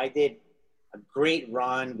 You know, I did a great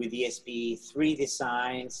run with ESP, 3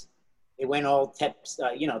 designs. It went all top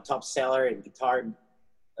seller and guitar.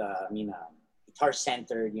 Guitar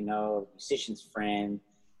Center, you know, Musician's Friend.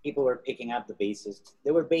 People were picking up the basses.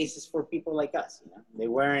 They were basses for people like us, you know. They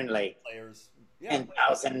weren't like Players.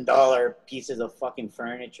 $10,000 pieces of fucking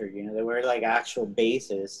furniture, you know. They were like actual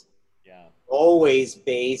basses. Yeah. Always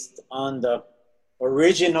based on the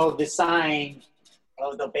original design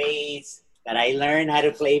of the bass that I learned how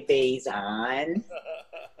to play bass on.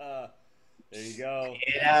 There you go.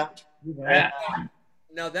 Yeah.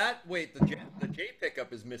 Now the J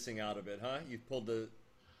pickup is missing out of it, huh? You pulled the.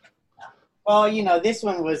 Well, you know, this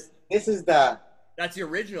is the. That's the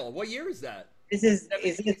original. What year is that? It's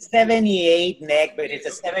a 78 neck, but it's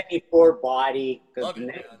a 74 body because the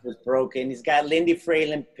neck was broken. It's got Lindy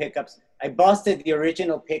Fralin pickups. I busted the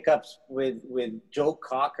original pickups with Joe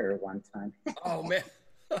Cocker one time. Oh man.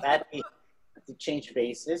 Had to change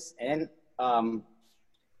bases, and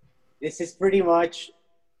this is pretty much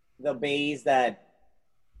the bass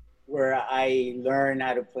where I learned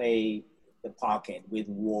how to play the pocket with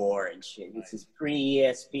War and shit. This is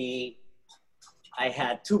pre-ESP. I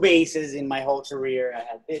had 2 basses in my whole career. I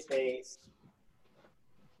had this bass.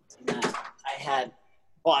 I had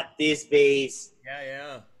bought this bass.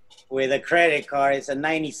 Yeah. With a credit card. It's a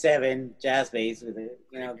 97 jazz bass with it.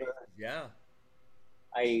 You know. Yeah.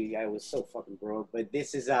 I was so fucking broke, but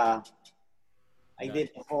this is I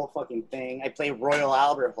did the whole fucking thing. I played Royal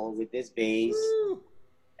Albert Hall with this bass. Woo!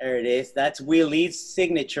 There it is. That's Willie's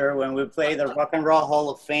signature when we played the Rock and Roll Hall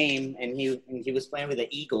of Fame, and he was playing with the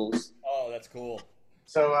Eagles. Oh, that's cool.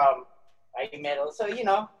 So I met. So you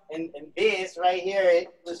know, and this right here, it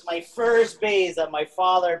was my first bass that my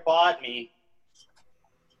father bought me,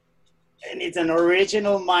 and it's an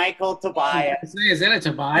original Michael Tobias. Is that a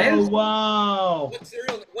Tobias? Oh wow!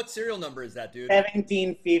 What serial number is that, dude?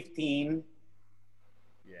 1715.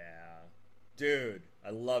 Yeah, dude, I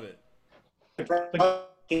love it.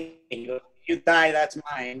 You die, that's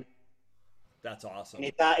mine. That's awesome.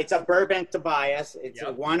 And it's a Burbank Tobias. It's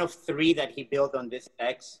one of 3 that he built on this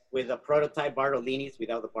X with a prototype Bartolini's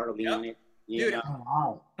without the Bartolini on it. Dude, oh,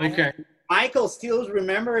 wow. Okay. Michael still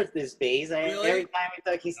remembers this bass. Really? Every time we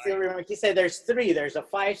talk, he still remembers. He said there's 3. There's a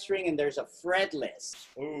 5-string and there's a fretless.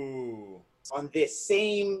 Ooh. On this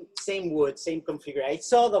same wood, same configuration. I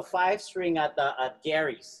saw the 5-string at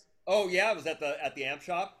Gary's. Oh yeah, was that at the amp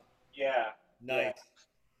shop? Yeah. Nice.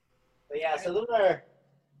 So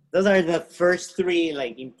those are the first 3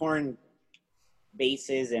 like important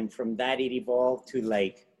basses, and from that it evolved to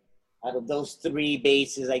like out of those 3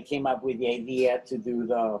 basses, I came up with the idea to do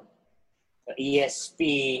the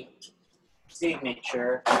ESP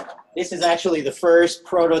signature. This is actually the first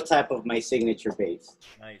prototype of my signature bass.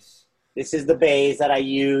 Nice. This is the bass that I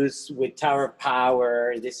use with Tower of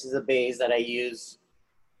Power. This is a bass that I use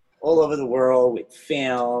all over the world with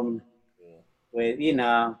film, with, you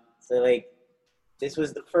know, so like this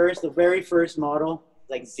was the very first model,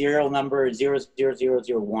 like number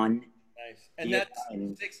 00001. Nice. And that's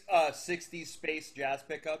 60s space jazz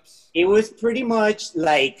pickups? It was pretty much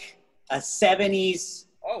like a 70s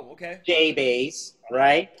J bass,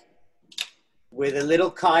 right? With a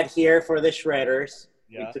little cut here for the shredders.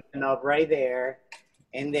 Yeah. We took a knob right there.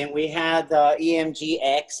 And then we had the EMG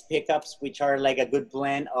X pickups, which are like a good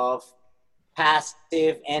blend of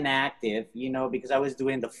passive and active, you know, because I was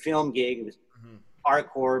doing the film gig. It was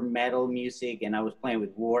hardcore metal music, and I was playing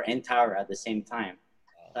with War and Tower at the same time.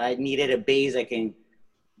 I needed a bass that can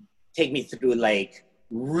take me through like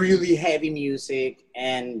really heavy music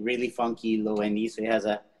and really funky low endy. So it has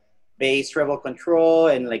a bass treble control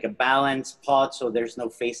and like a balanced pot, so there's no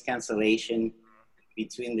phase cancellation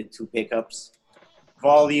between the two pickups.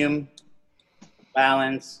 Volume,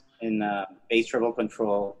 balance, and bass treble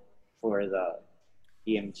control for the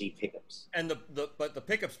EMG pickups. And the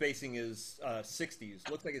pickup spacing is 60s.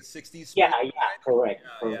 Looks like it's 60s. Yeah, correct.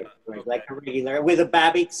 Okay. Like a regular with a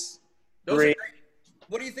Babix. Those are great.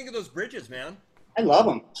 What do you think of those bridges, man? I love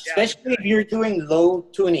them, especially if you're doing low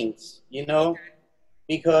tunings, you know,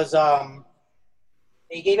 because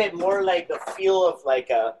they gave it more like the feel of like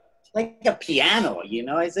a piano, you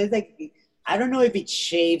know. It's like, I don't know if it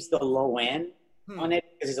shaves the low end on it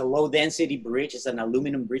because it's a low density bridge. It's an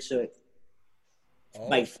aluminum bridge, so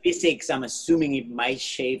by physics, I'm assuming it might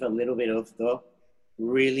shave a little bit of the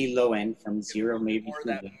really low end from zero, maybe more to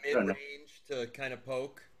that the, mid-range to kind of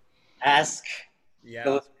poke. Ask. Yeah.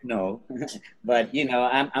 Those, no, but you know,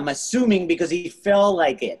 I'm assuming because it felt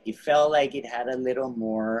like it. It felt like it had a little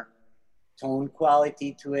more tone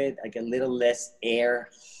quality to it, like a little less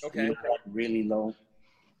air. Okay. Really low.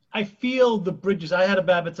 I feel the bridges. I had a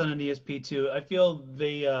Babbitt's on an ESP too. I feel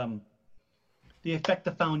they affect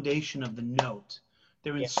the foundation of the note.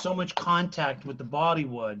 They're in so much contact with the body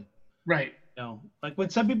wood. Right. You know, like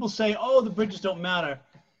when some people say, "Oh, the bridges don't matter."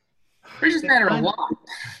 Bridges matter a lot.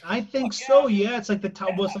 I think so. Yeah, it's like it's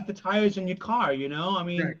like the tires in your car. You know, I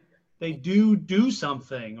mean, they do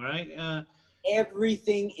something, right?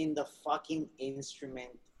 Everything in the fucking instrument,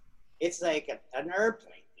 it's like an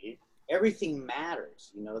airplane, dude. Everything matters.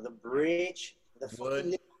 You know, the bridge, the fucking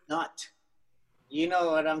little nut. You know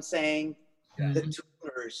what I'm saying? Yeah. The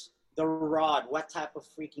tuners, the rod, what type of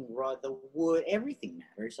freaking rod, the wood, everything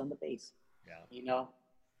matters on the bass. Yeah. You know?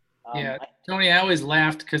 Tony, I always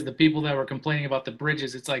laughed because the people that were complaining about the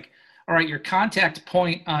bridges, it's like, all right, your contact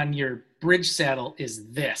point on your bridge saddle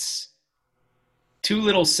is this. 2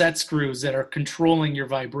 little set screws that are controlling your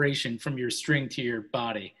vibration from your string to your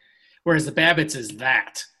body. Whereas the Babbitt's is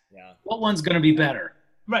that. Yeah. What one's going to be better?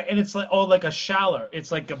 Right, and it's like a shallow.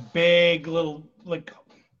 It's like a big little, like,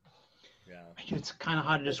 it's kind of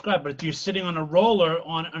hard to describe, but you're sitting on a roller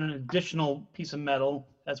on an additional piece of metal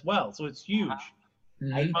as well, so it's huge.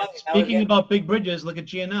 Mm-hmm. Speaking about big bridges, look at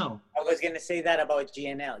GNL. I was going to say that about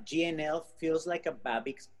GNL. GNL feels like a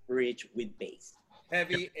Babbitt's bridge with bass.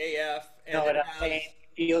 Heavy AF. You know what I'm saying? It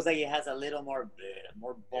feels like it has a little more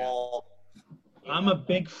ball. I'm a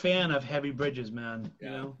big fan of heavy bridges, man. Yeah.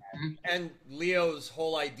 You know? And Leo's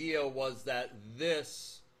whole idea was that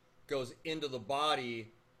this goes into the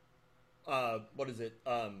body,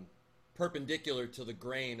 perpendicular to the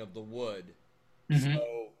grain of the wood. Mm-hmm.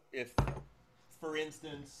 So if, for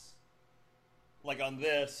instance, like on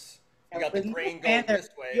this, you got the grain going this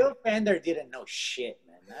way. Leo Fender didn't know shit,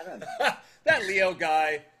 man. I don't know. That Leo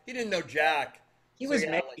guy, he didn't know jack. He was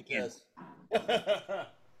Mexican. Like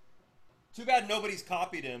too bad nobody's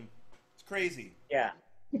copied him. It's crazy. Yeah.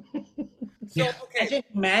 So okay.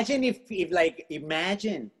 Imagine if the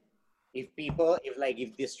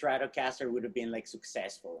Stratocaster would have been like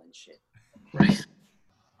successful and shit. Right.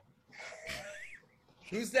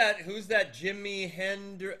 Who's that Jimmy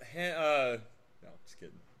no, just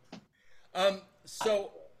kidding.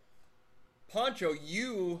 So Pancho,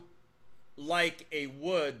 you like a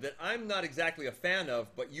wood that I'm not exactly a fan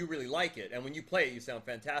of, but you really like it, and when you play it, you sound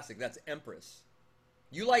fantastic. That's Empress.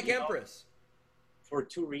 You like Empress for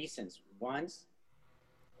 2 reasons. One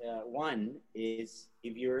is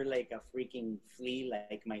if you're like a freaking flea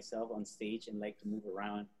like myself on stage and like to move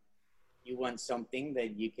around, you want something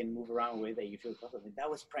that you can move around with that you feel comfortable. That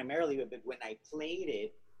was primarily it, but when I played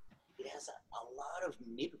it, it has a lot of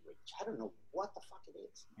mid-range. I don't know what the fuck it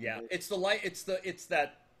is. Yeah, it's the light.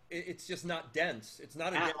 It's just not dense. It's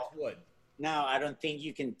not a dense wood. Now, I don't think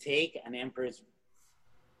you can take an Empress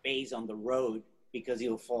bass on the road because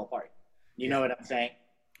it'll fall apart. You know what I'm saying?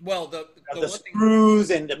 Well, the screws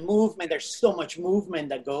and the movement. There's so much movement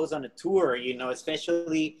that goes on a tour. You know,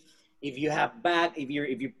 especially if you have if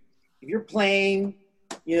you're playing.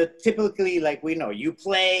 You know, typically, like we know, you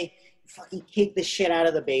play. Fucking kick the shit out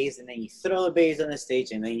of the bass, and then you throw the bass on the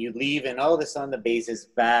stage, and then you leave, and all of a sudden the bass is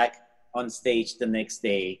back on stage the next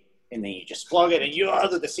day, and then you just plug it, and you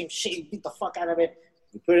do the same shit, you beat the fuck out of it,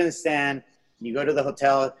 you put it in the stand, you go to the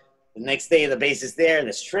hotel, the next day the bass is there,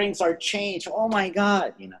 the strings are changed, oh my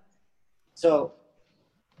God, you know. So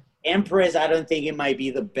Empress, I don't think it might be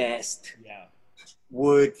the best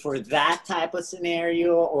wood for that type of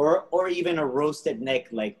scenario, or even a roasted neck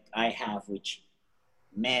like I have, which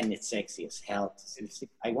man, it's sexy as hell.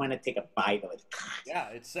 I want to take a bite of it. Yeah,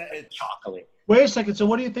 it's Chocolate. Wait a second. So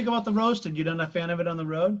what do you think about the roasted? You not a fan of it on the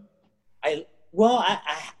road? I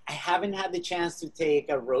haven't had the chance to take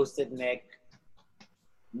a roasted neck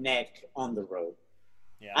on the road.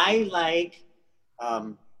 Yeah. I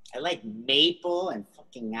like maple and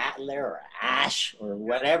fucking antler or ash or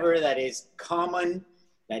whatever that is common.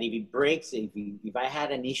 That if it breaks, if I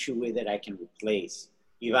had an issue with it, I can replace.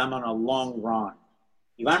 If I'm on a long run,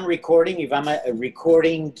 if I'm a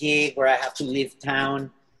recording gig where I have to leave town,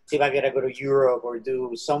 say if I gotta go to Europe or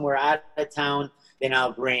do somewhere out of town, then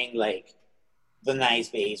I'll bring like the nice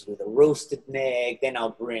bass with a roasted neck. Then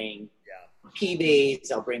I'll bring P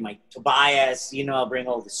bass. I'll bring my Tobias. I'll bring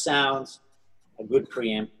all the sounds, a good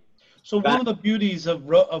preamp. So one of the beauties of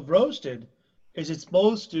roasted is it's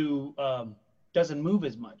supposed to doesn't move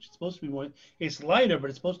as much. It's supposed to be more. It's lighter, but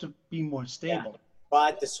it's supposed to be more stable. Yeah.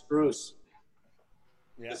 But the screws,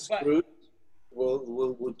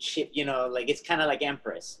 will chip. Like it's kind of like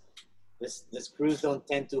Empress. The screws don't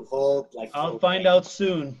tend to hold like. I'll find out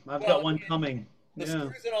soon. I've got one coming. The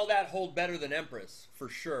screws and all that hold better than Empress for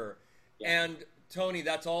sure. Yeah. And Tony,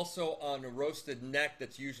 that's also on a roasted neck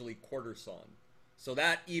that's usually quarter sawn. So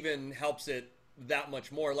that even helps it that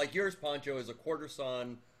much more. Like yours, Pancho, is a quarter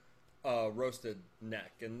sawn roasted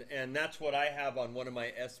neck. And that's what I have on one of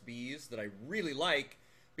my SBs that I really like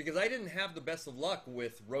because I didn't have the best of luck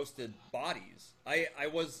with roasted bodies.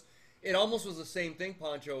 It almost was the same thing,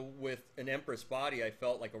 Pancho, with an Empress body. I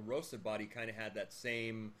felt like a roasted body kind of had that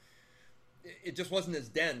same... It just wasn't as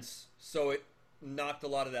dense, so it knocked a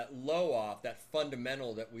lot of that low off, that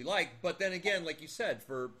fundamental that we like. But then again, like you said,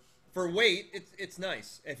 for weight, it's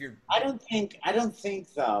nice. If you're, I don't think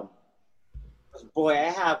boy, I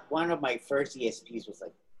have one of my first ESPs was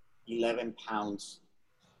like 11 pounds.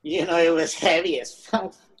 It was heavy as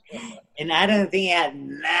fuck, and I don't think it had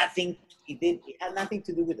nothing. It had nothing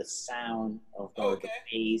to do with the sound of the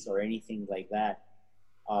bass or anything like that.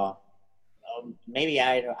 Maybe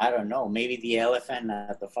I don't know. Maybe the elephant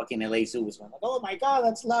at the fucking LA Zoo was like, "Oh my god,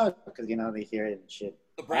 that's loud," because they hear it and shit.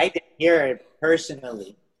 I didn't hear it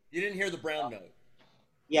personally. You didn't hear the brown note.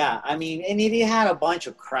 Yeah, I mean, and it had a bunch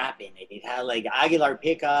of crap in it. It had like Aguilar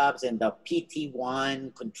pickups and the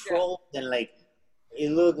PT1 controls, and like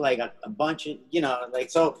it looked like a bunch of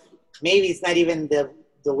so maybe it's not even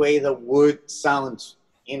the way the wood sounds.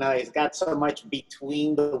 It's got so much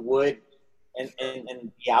between the wood and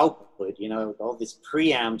the output, all these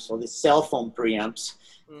preamps, all these cell phone preamps,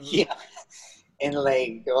 and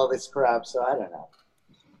like all this crap. So I don't know,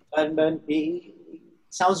 but it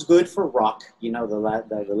sounds good for rock.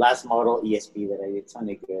 The last model ESP that I did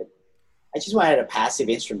sounded good. I just wanted a passive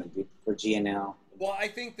instrument for GNL. Well, I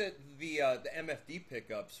think that the MFD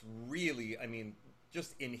pickups really, I mean,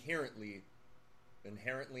 just inherently,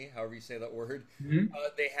 however you say that word,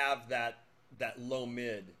 they have that low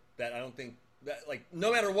mid that I don't think that, like,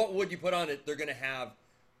 no matter what wood you put on it, they're going to have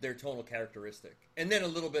their tonal characteristic, and then a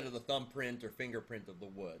little bit of the thumbprint or fingerprint of the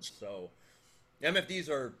wood. So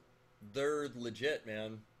MFDs they're legit,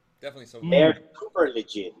 man. Definitely so. They're super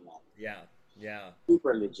legit, man. Yeah.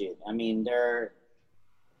 Super legit. I mean, they're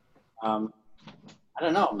I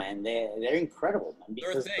don't know, man. They're incredible, man,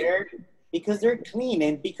 because they're clean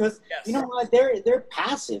and because you know what, they're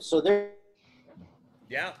passive, so they're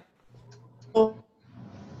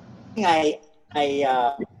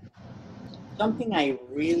something I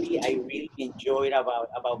really enjoyed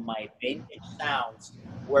about my vintage sounds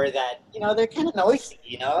were that they're kind of noisy,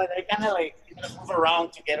 they're kind of like move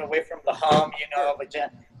around to get away from the hum, but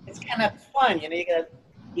it's kind of fun, you got.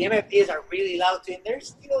 The MFDs are really loud too, and they're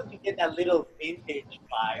still, you get that little vintage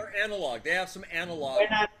vibe. They're analog. They have some analog. They're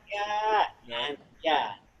not, the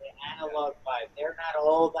analog vibe. They're not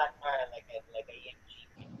all that like a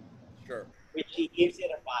EMG. Sure. Which gives it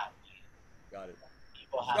a vibe. Got it.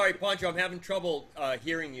 Sorry, Pancho, I'm having trouble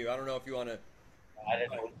hearing you. I don't know if you want to. I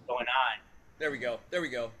don't know what's going on. There we go.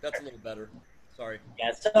 That's a little better. Sorry.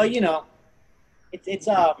 Yeah. So it's let's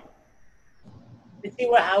see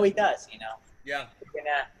how he does. Yeah.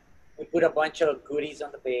 We put a bunch of goodies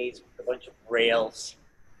on the bass, a bunch of rails.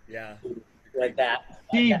 Yeah. Like that.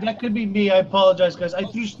 Steve, that could be me. I apologize, guys. I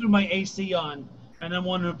just threw my AC on, and I'm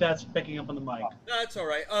wondering if that's picking up on the mic. No, that's all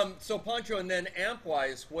right. So Pancho, and then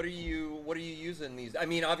amp-wise, what are you using these? I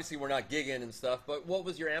mean, obviously we're not gigging and stuff, but what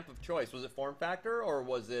was your amp of choice? Was it form factor or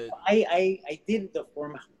was it? I did the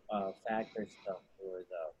form factor stuff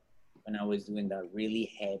when I was doing the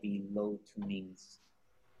really heavy low tunings.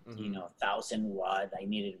 1,000 watt. I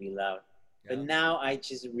needed to be loud. Yeah. But now I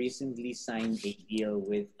just recently signed a deal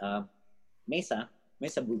with Mesa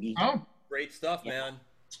Boogie. Oh, great stuff, man.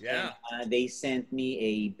 Yeah. And, they sent me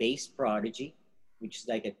a bass Prodigy, which is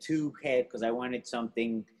like a tube head because I wanted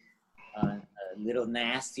something a little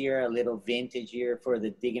nastier, a little vintagier for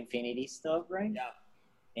the Dig Infinity stuff, right? Yeah.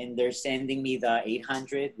 And they're sending me the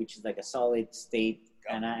 800, which is like a solid state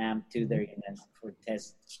kind of amp too. They're gonna for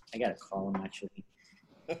test. I gotta call him actually.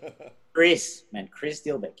 Chris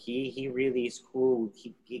Dilbeck. He really is cool.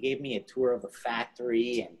 He gave me a tour of the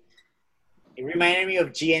factory, and it reminded me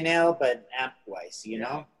of GNL, but amp wise, you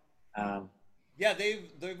know. Yeah,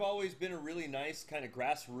 they've always been a really nice kind of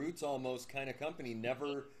grassroots almost kind of company.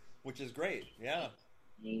 Never, which is great. Yeah.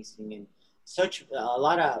 Amazing, and such a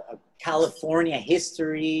lot of California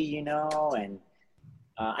history, you know, and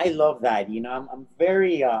I love that. You know, I'm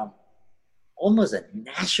very almost a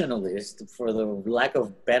nationalist, for the lack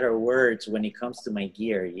of better words, when it comes to my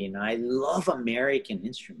gear. You know, I love American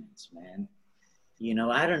instruments, man. You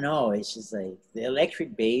know, I don't know. It's just like the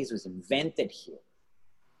electric bass was invented here.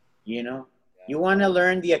 You know, you want to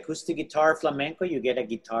learn the acoustic guitar flamenco, you get a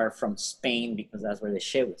guitar from Spain because that's where the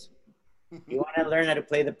shit was. You want to learn how to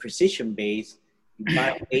play the precision bass, you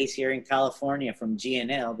buy a bass here in California from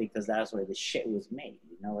GNL because that's where the shit was made.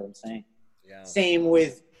 You know what I'm saying? Yeah. Same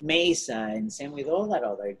with Mesa and same with all that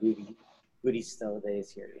other goody stuff that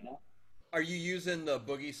is here, you know? Are you using the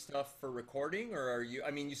Boogie stuff for recording, or are you?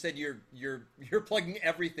 I mean, you said you're plugging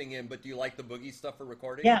everything in, but do you like the Boogie stuff for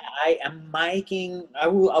recording? Yeah, I am miking. I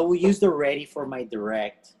will use the Ready for my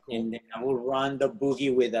direct, Cool. and then I will run the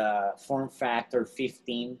Boogie with a Form Factor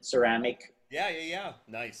 15 ceramic, Yeah.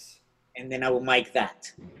 Nice. and then I will mic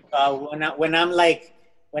that. When I'm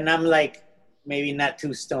like maybe not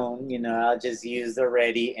too stoned, you know, I'll just use the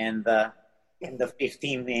Ready and the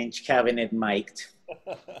 15-inch cabinet mic'd.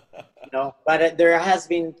 You know, but there has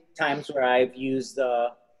been times where I've used the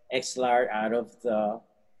XLR out of the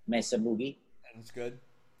Mesa Boogie, And it's good.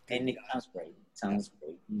 and it sounds great. It sounds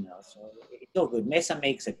great, you know. So it's all good. Mesa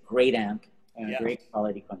makes a great amp and Yeah. great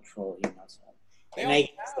quality control, you know. So, They and all I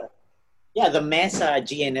guess the Mesa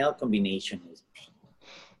GNL combination is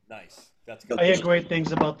nice. That's good. I hear great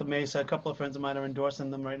things about the Mesa. A couple of friends of mine are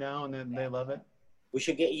endorsing them right now, and they love it. We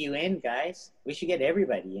should get you in, guys. We should get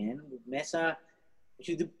everybody in. Mesa.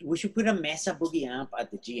 We should put a Mesa Boogie amp at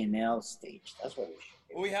the GNL stage. That's what we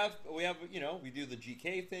should do. We have, you know, we do the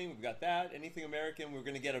GK thing. We've got that. Anything American, we're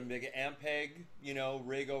going to get a mega Ampeg, you know,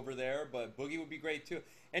 rig over there. But Boogie would be great too.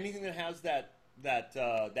 Anything that has that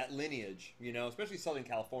lineage, you know, especially Southern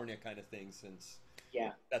California kind of thing, since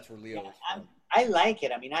that's where Leo is from. I like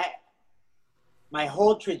it. I mean, my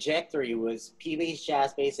whole trajectory was P-Bass,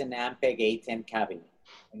 Jazz Bass, and Ampeg A10 cabinet,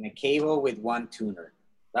 and a cable with one tuner.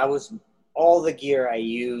 That was all the gear I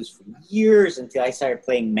used for years until I started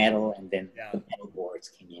playing metal, and then the metal boards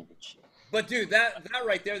came in and shit. But dude, that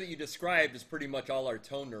right there that you described is pretty much all our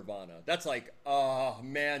tone nirvana. That's like, oh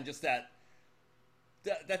man, just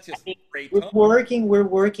that's just great tone. We're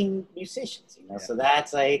working musicians, you know. So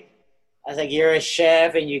that's like you're a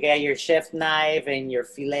chef and you got your chef knife and your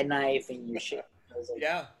fillet knife and your shit.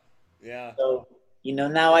 Yeah. So, you know,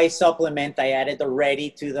 now I supplement. I added the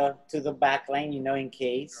Ready to the back line, you know, in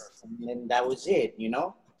case, and then that was it, you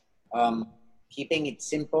know. Keeping it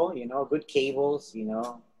simple, you know, good cables, you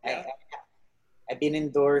know. Yeah. I've been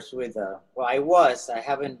endorsed with I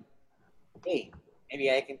haven't. Hey,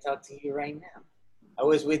 maybe I can talk to you right now. I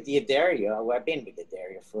was with the Addario. I've been with the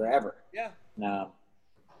Addario forever. Yeah. No.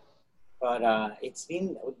 But it's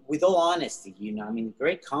been, with all honesty, you know, I mean,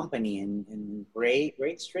 great company and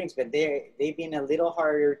great strings, but they've been a little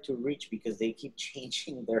harder to reach because they keep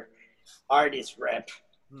changing their artist rep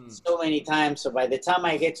so many times. So by the time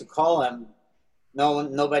I get to call them,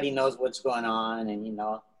 nobody knows what's going on, and you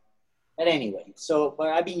know. But anyway, but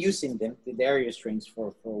I've been using them, the Dario strings,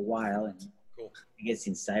 for a while, and cool. I guess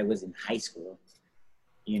since I was in high school,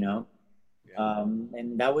 you know.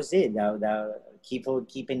 And that was it.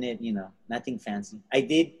 Keeping it, you know, nothing fancy. I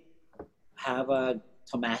did have a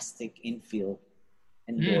Tomastic infield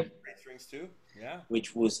and great strings too. Yeah,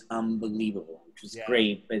 which was unbelievable, which was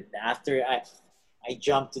great. But after I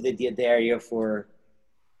jumped to the D'Addario for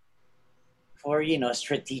you know,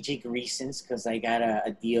 strategic reasons, because I got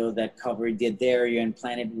a deal that covered D'Addario and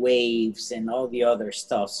Planet Waves and all the other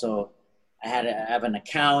stuff. So I had to have an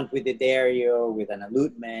account with D'Addario with an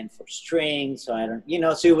allotment for strings. So I don't, you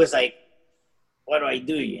know, so it was like, what do I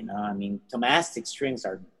do? You know, I mean, Tomastic strings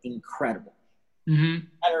are incredible. Mm-hmm.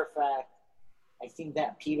 Matter of fact, I think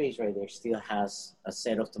that P-Bass right there still has a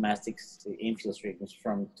set of Tomastic infield strings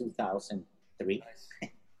from 2003. Nice.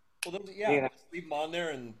 Well, those, just leave them on there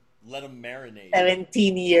and let them marinate.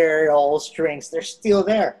 17-year-old strings, they're still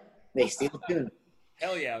there. They still tune.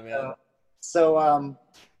 Hell yeah, man. So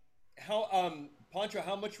how Pancho,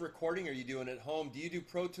 how much recording are you doing at home? Do you do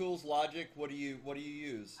Pro Tools, Logic? What do you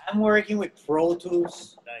use? I'm working with Pro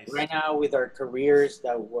Tools Nice. right now with our careers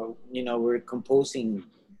that we're composing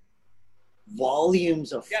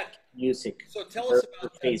volumes of Yeah. music So tell for us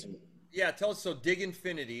about that. Facebook. Yeah, tell us. So Dig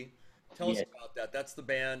Infinity. Tell us Yeah. about that. That's the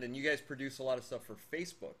band, and you guys produce a lot of stuff for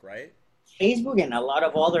Facebook, right? Facebook and a lot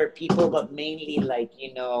of other people, but mainly like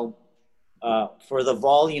for the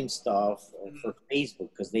volume stuff for Facebook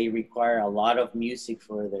because they require a lot of music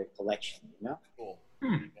for their collection. Cool.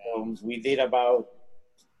 So we did a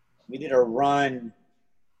run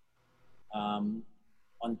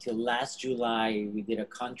until last July. We did a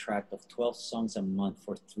contract of 12 songs a month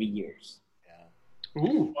for 3 years. Yeah.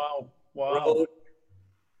 Ooh. Wow.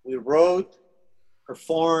 We wrote,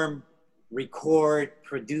 performed, record,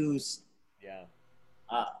 produced Yeah.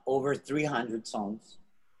 over 300 songs.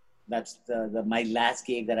 That's my last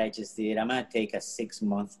gig that I just did. I'm gonna take a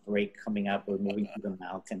 6-month break coming up. We're moving to the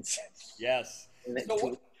mountains. Yes. And then So 2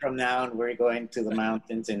 weeks from now, we're going to the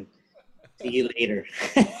mountains and see you later.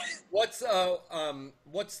 what's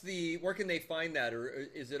the where can they find that, or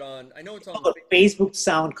is it on? I know it's on Oh, Facebook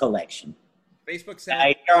Sound Collection. Facebook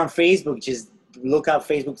Sound. You're on Facebook, just look up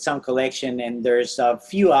Facebook Sound Collection, and there's a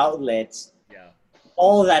few outlets. Yeah.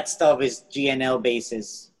 All that stuff is GNL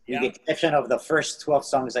basis, with Yeah. the exception of the first 12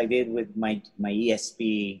 songs I did with my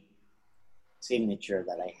ESP signature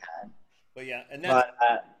that I had. But yeah, and that's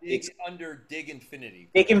But Dig, it's under Dig Infinity.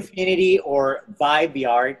 Big Infinity or Vibe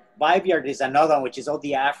Yard. Vibe Yard is another one, which is all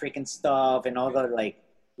the African stuff and all the like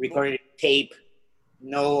recorded tape,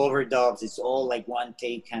 no overdubs. It's all like one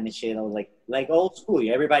take kind of shit, or like old school.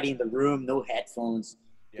 Everybody in the room, no headphones,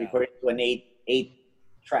 Yeah. recorded to an eight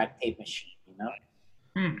track tape machine.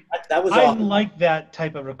 Hmm. That was I all. like that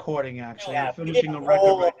type of recording, actually. Yeah, I'm finishing a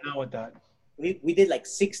record right now with that. We did like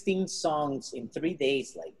 16 songs in 3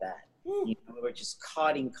 days like that. Woo. We were just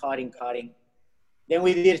cutting. Then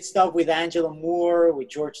we did stuff with Angela Moore, with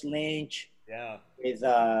George Lynch, Yeah. with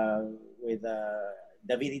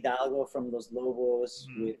David Hidalgo from Los Lobos,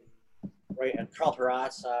 with Carl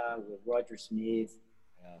Peraza, with Roger Smith.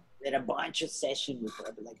 Yeah. Did a bunch of sessions with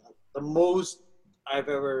her, like the most I've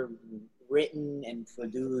ever written and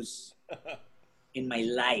produced in my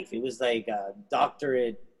life. It was like a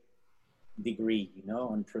doctorate degree,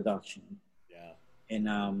 on production. Yeah. And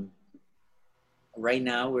right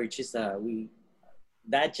now we're just all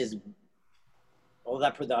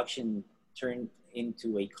that production turned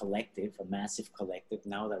into a collective, a massive collective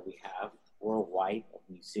now that we have worldwide of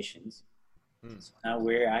musicians. So now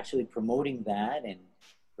we're actually promoting that, and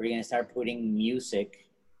we're going to start putting music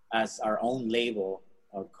as our own label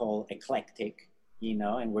called Eclectic,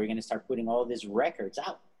 and we're going to start putting all these records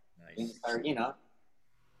out. Nice.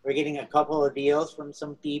 We're getting a couple of deals from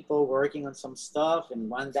some people working on some stuff, and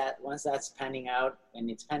once that's panning out, and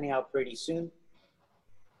it's panning out pretty soon,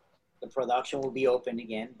 the production will be open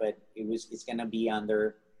again, but it's gonna be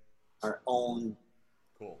under our own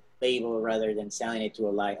Cool. label rather than selling it to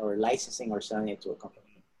or licensing or selling it to a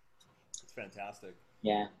company. It's fantastic.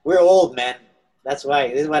 Yeah, we're old, man. That's why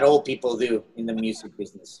this is what old people do in the music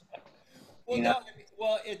business. Well, You know? no, I mean,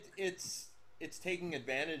 well, it's taking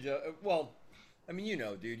advantage of. Well, I mean,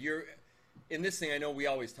 dude, you're in this thing. I know we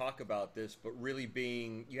always talk about this, but really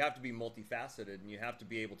you have to be multifaceted, and you have to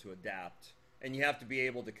be able to adapt, and you have to be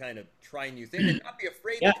able to kind of try new things and not be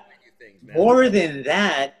afraid to try new things, man. More than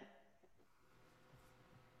that,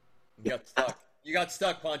 You got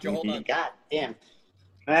stuck, Pancho. Hold on. God damn.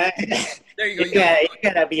 There you go. You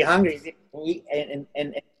gotta be hungry.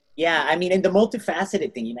 And yeah, I mean, and the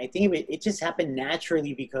multifaceted thing, I think it just happened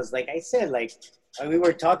naturally because, like I said, like when we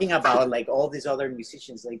were talking about like all these other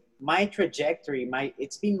musicians, like my trajectory,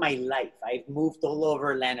 it's been my life. I've moved all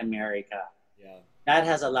over Latin America. Yeah. That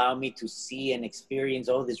has allowed me to see and experience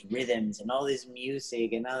all these rhythms and all this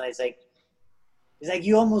music and all that. It's like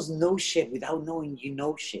you almost know shit without knowing you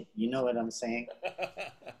know shit. You know what I'm saying?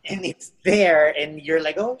 And it's there, and you're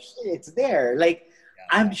like, oh shit, it's there. Like,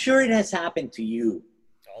 yeah. I'm sure it has happened to you.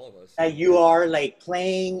 All of us. That you are like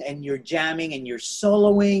playing and you're jamming and you're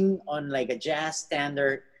soloing on like a jazz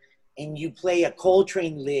standard, and you play a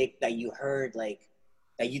Coltrane lick that you heard, like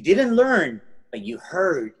that you didn't learn, but you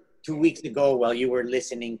heard 2 weeks ago while you were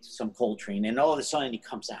listening to some Coltrane, and all of a sudden it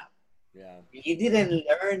comes out. Yeah. You didn't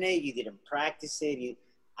learn it. You didn't practice it.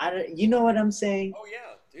 You know what I'm saying? Oh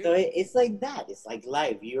yeah, dude. So it's like that. It's like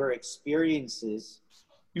life. Your experiences.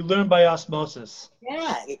 You learn by osmosis.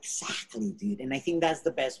 Yeah, exactly, dude. And I think that's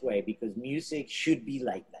the best way, because music should be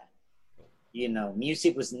like that.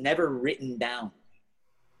 Music was never written down.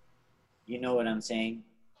 You know what I'm saying?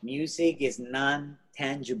 Music is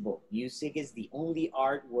non-tangible. Music is the only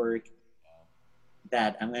artwork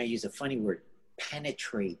that, I'm going to use a funny word,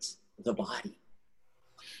 penetrates the body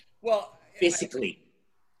Well, physically.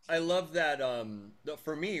 I love that.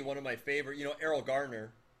 For me, one of my favorite, Errol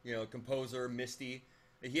Garner, composer, Misty.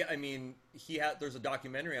 He had. There's a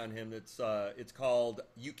documentary on him it's called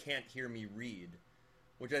 "You Can't Hear Me Read,"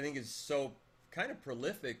 which I think is so kind of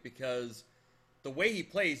prolific because the way he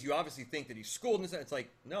plays, you obviously think that he's schooled in this. It's like,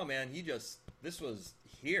 no, man, this was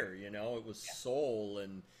here. It was soul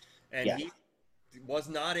and Yeah. he was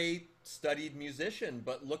not a studied musician,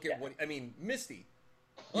 but look at Misty.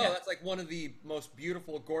 Oh, that's like one of the most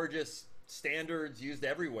beautiful, gorgeous standards used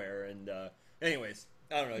everywhere. And anyways,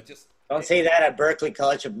 I don't know. Don't say that at Berklee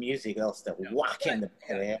College of Music. They'll start walking the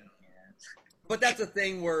yeah. But that's a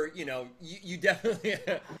thing where you definitely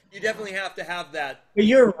you definitely have to have that. But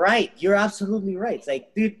you're right. You're absolutely right. It's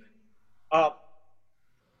like, dude.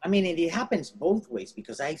 It happens both ways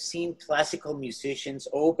because I've seen classical musicians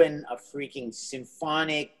open a freaking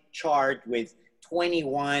symphonic chart with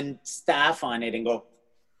 21 staff on it and go.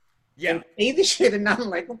 Yeah. And play the shit, and I'm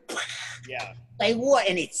like, yeah, like what?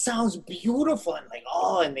 And it sounds beautiful, and like,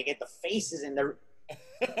 and they get the faces and they're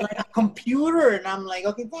like a computer, and I'm like,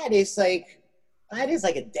 okay, that is like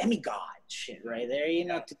a demigod shit right there,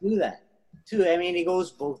 to do that too. It goes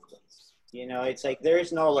both ways, It's like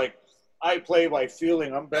there's no like, I play by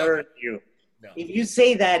feeling, I'm better than you. No. If you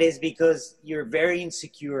say that, is because you're very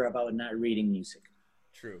insecure about not reading music.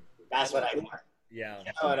 True. That's what I learned. Yeah. You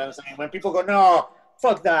know what I'm saying? When people go, no.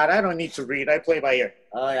 Fuck that. I don't need to read. I play by ear.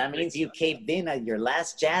 Oh, that means you caved in at your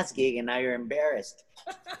last jazz gig and now you're embarrassed.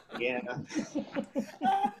 Yeah.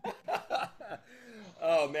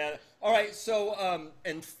 Oh, man. All right. So,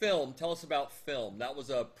 and film. Tell us about film. That was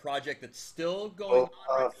a project that's still going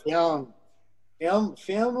on.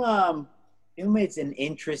 Film, it's an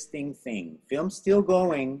interesting thing. Film's still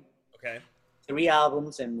going. Okay. 3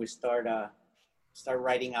 albums, and we start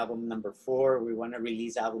writing album number 4. We want to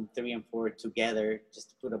release album 3 and 4 together, just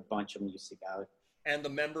to put a bunch of music out. And the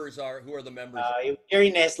members who are the members?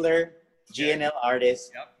 Gary Nessler, GNL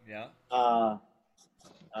artist. Yep. Yeah.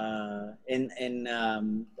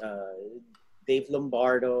 And Dave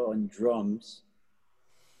Lombardo on drums.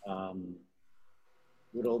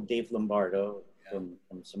 Good old Dave Lombardo from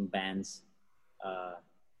some bands.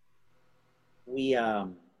 We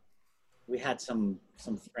had some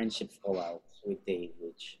friendship fallout with Dave,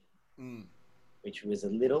 which was a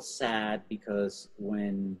little sad because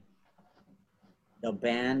when the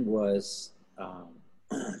band was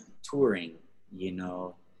touring,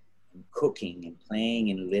 and cooking and playing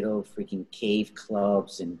in little freaking cave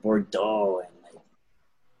clubs in Bordeaux and like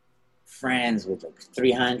friends with like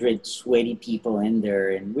 300 sweaty people in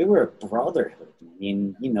there, and we were a brotherhood.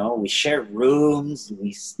 We shared rooms,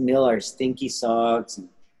 we smell our stinky socks, and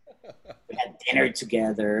we had dinner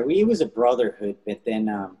together. It was a brotherhood, but then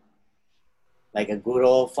like a good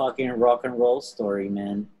old fucking rock and roll story,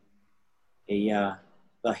 man.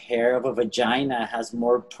 The hair of a vagina has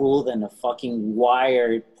more pull than a fucking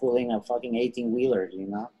wire pulling a fucking 18-wheeler,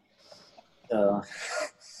 So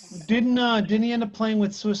Didn't he end up playing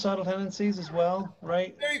with Suicidal Tendencies as well,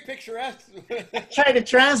 right? Very picturesque. I tried to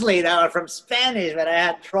translate that from Spanish, but I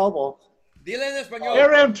had trouble. Dile en español.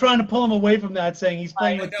 Here I'm trying to pull him away from that, saying he's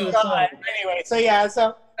playing with Suicidal. Anyway,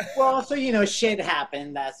 shit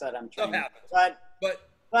happened. That's what I'm trying to do.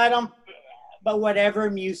 But whatever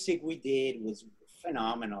music we did was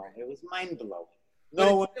phenomenal. It was mind-blowing.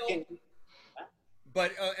 No one can...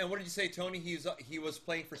 But, and what did you say, Tony? He was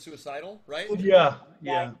playing for Suicidal, right?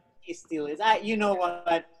 Yeah. He still is. You know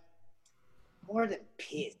what? More than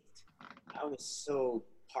pissed. I was so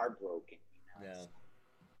heartbroken. Yeah.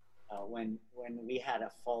 When we had a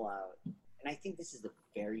fallout, and I think this is the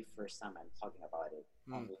very first time I'm talking about it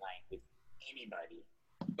online with anybody.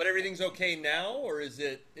 But everything's okay now, or is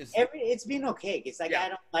it? It's been okay. It's like I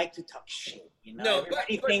don't like to talk shit. No,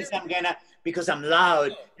 everybody thinks I'm gonna, because I'm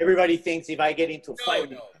loud. No. Everybody thinks if I get into a fight,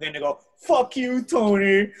 I'm gonna go, "Fuck you,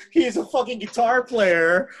 Tony. He's a fucking guitar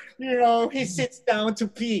player. He sits down to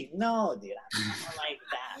pee." No, dude, I'm not like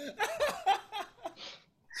that.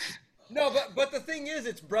 No, but the thing is,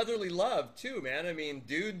 it's brotherly love too, man.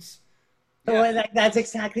 Dudes. Yeah. So that's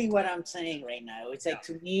exactly what I'm saying right now. It's like,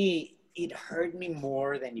 to me, it hurt me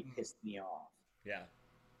more than it pissed me off. Yeah.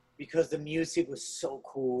 Because the music was so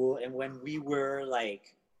cool, and when we were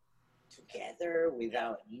like together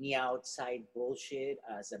without any outside bullshit,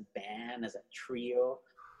 as a band, as a trio,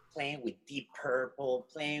 playing with Deep Purple,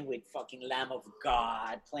 playing with fucking Lamb of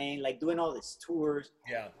God, doing all these tours.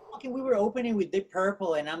 Yeah. Fucking, we were opening with Deep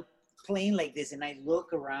Purple, and I'm playing like this, and I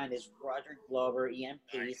look around, it's Roger Glover, Ian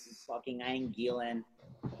Pace, and fucking Ian Gillan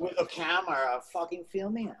with a camera fucking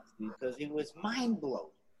filming us because it was mind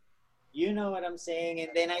blowing. You know what I'm saying? And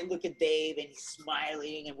then I look at Dave and he's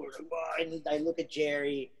smiling, and we're like, whoa. And I look at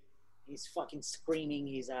Jerry, he's fucking screaming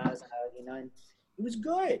his ass out, you know. And it was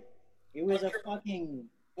good. It was a fucking.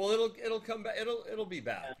 Well, it'll come back. It'll be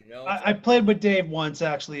back. You know. I played with Dave once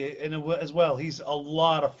actually, and as well. He's a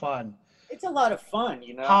lot of fun. It's a lot of fun,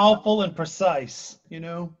 you know. Powerful and precise, you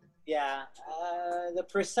know. Yeah, the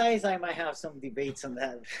precise, I might have some debates on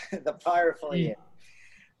that. The powerful, yeah.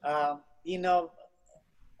 You know,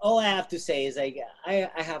 all I have to say is I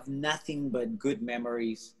have nothing but good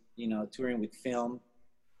memories, you know, touring with film.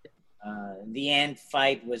 The end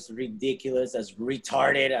fight was ridiculous, as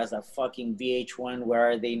retarded as a fucking VH1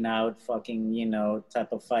 Where Are They Now fucking, you know,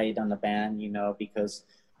 type of fight on the band, you know, because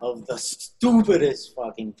of the stupidest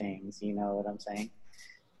fucking things, you know what I'm saying?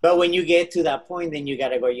 But when you get to that point, then you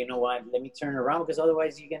gotta go, you know what, let me turn around, because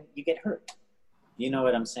otherwise you get hurt. You know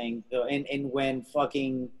what I'm saying? So, and when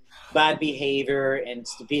fucking bad behavior and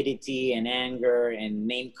stupidity and anger and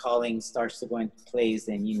name calling starts to go into place,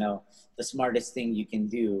 then you know the smartest thing you can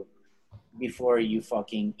do before you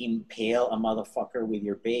fucking impale a motherfucker with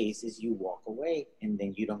your bass is you walk away, and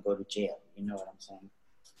then you don't go to jail. You know what I'm saying?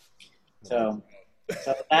 So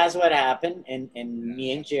that's what happened, and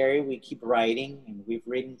me and Jerry, we keep writing, and we've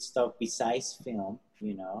written stuff besides film,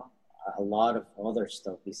 you know, a lot of other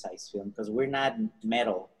stuff besides film, because we're not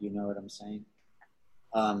metal, you know what I'm saying?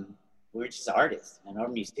 We're just artists and our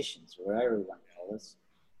musicians, whatever you want to call us.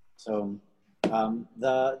 So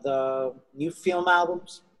the new film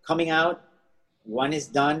albums coming out, one is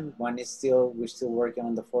done, one is we're still working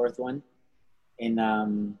on the fourth one,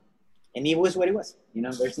 and it was what it was. You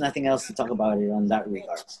know, there's nothing else to talk about it on that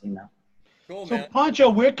regards, you know. Cool, So, man. Pancho,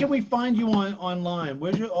 where can we find you online?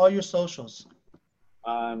 Where's all your socials?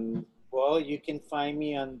 Well, you can find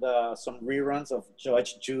me on some reruns of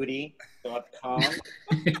JudgeJudy.com.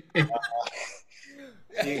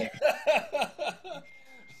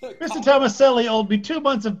 Mr. Tomaselli owed me 2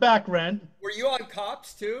 months of back rent. Were you on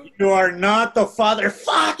Cops too? You are not the father.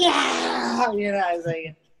 Fuck yeah! You know, I was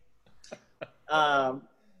like,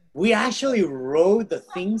 we actually wrote the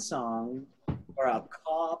theme song for a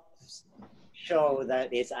Cops show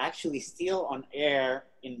that is actually still on air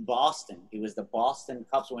in Boston. It was the Boston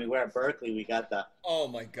Cops. When we were at Berkeley, we got the. Oh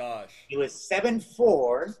my gosh! It was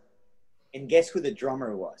 7-4, and guess who the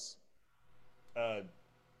drummer was? I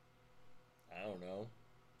don't know.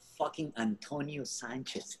 Fucking Antonio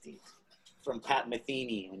Sanchez, dude, from Pat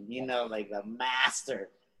Metheny, and you know, like the master.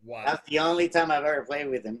 Wow. That's the only time I've ever played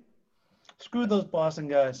with him. Screw those Boston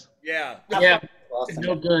guys. Yeah. Yeah, it's Boston.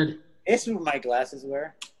 no good. This is what my glasses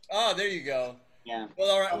were. Oh, there you go. Yeah.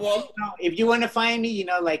 Well, all right. Well, you know, if you want to find me, you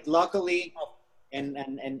know, like luckily, and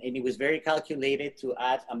it was very calculated to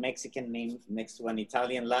add a Mexican name next to an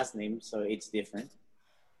Italian last name, so it's different.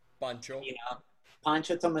 Pancho. You know,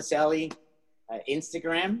 Pancho Tomaselli,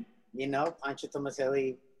 Instagram. You know, Pancho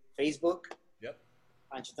Tomaselli, Facebook. Yep.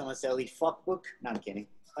 Pancho Tomaselli, fuckbook. No, I'm kidding.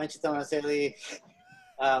 Pancho Tomaselli.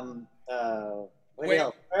 Where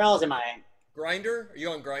else? Where else am I? Grinder? Are you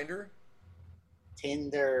on Grinder?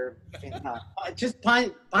 Tinder, just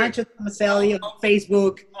Pancho Tomaselli on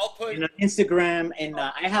Facebook, I'll put Instagram, and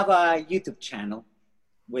I have a YouTube channel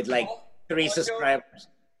with like 3 subscribers.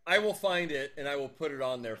 I will find it and I will put it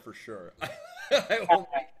on there for sure. I will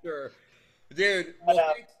make sure, dude.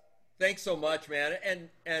 Well, thanks so much, man,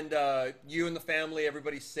 and you and the family,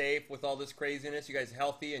 everybody's safe with all this craziness. You guys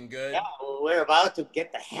healthy and good? Yeah, we're about to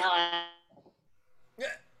get the hell out. Yeah,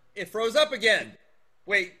 it froze up again.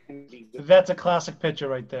 Wait. That's a classic picture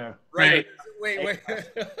right there. Right. Wait.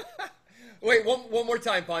 Wait. One more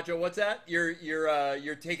time, Pancho. What's that? You're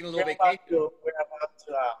taking a little vacation.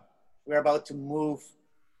 We're about to move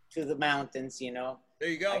to the mountains. You know. There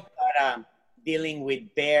you go. I thought, dealing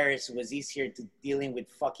with bears was easier to dealing with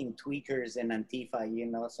fucking tweakers and Antifa. You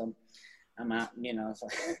know, so I'm out. You know, so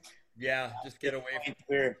yeah, just get away from.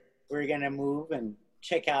 We're gonna move and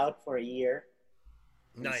check out for a year.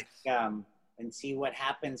 Nice. And see what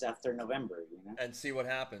happens after November, you know? And see what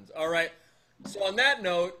happens. All right. So on that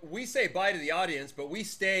note, we say bye to the audience, but we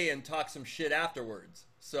stay and talk some shit afterwards.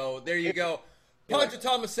 So there you go. Pancho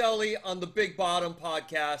Tomaselli on the Big Bottom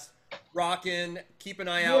podcast. Rockin'. Keep an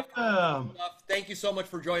eye out. Yeah. Thank you so much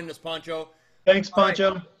for joining us, Pancho. Thanks,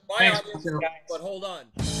 Pancho. Right. Bye, audience. But hold on.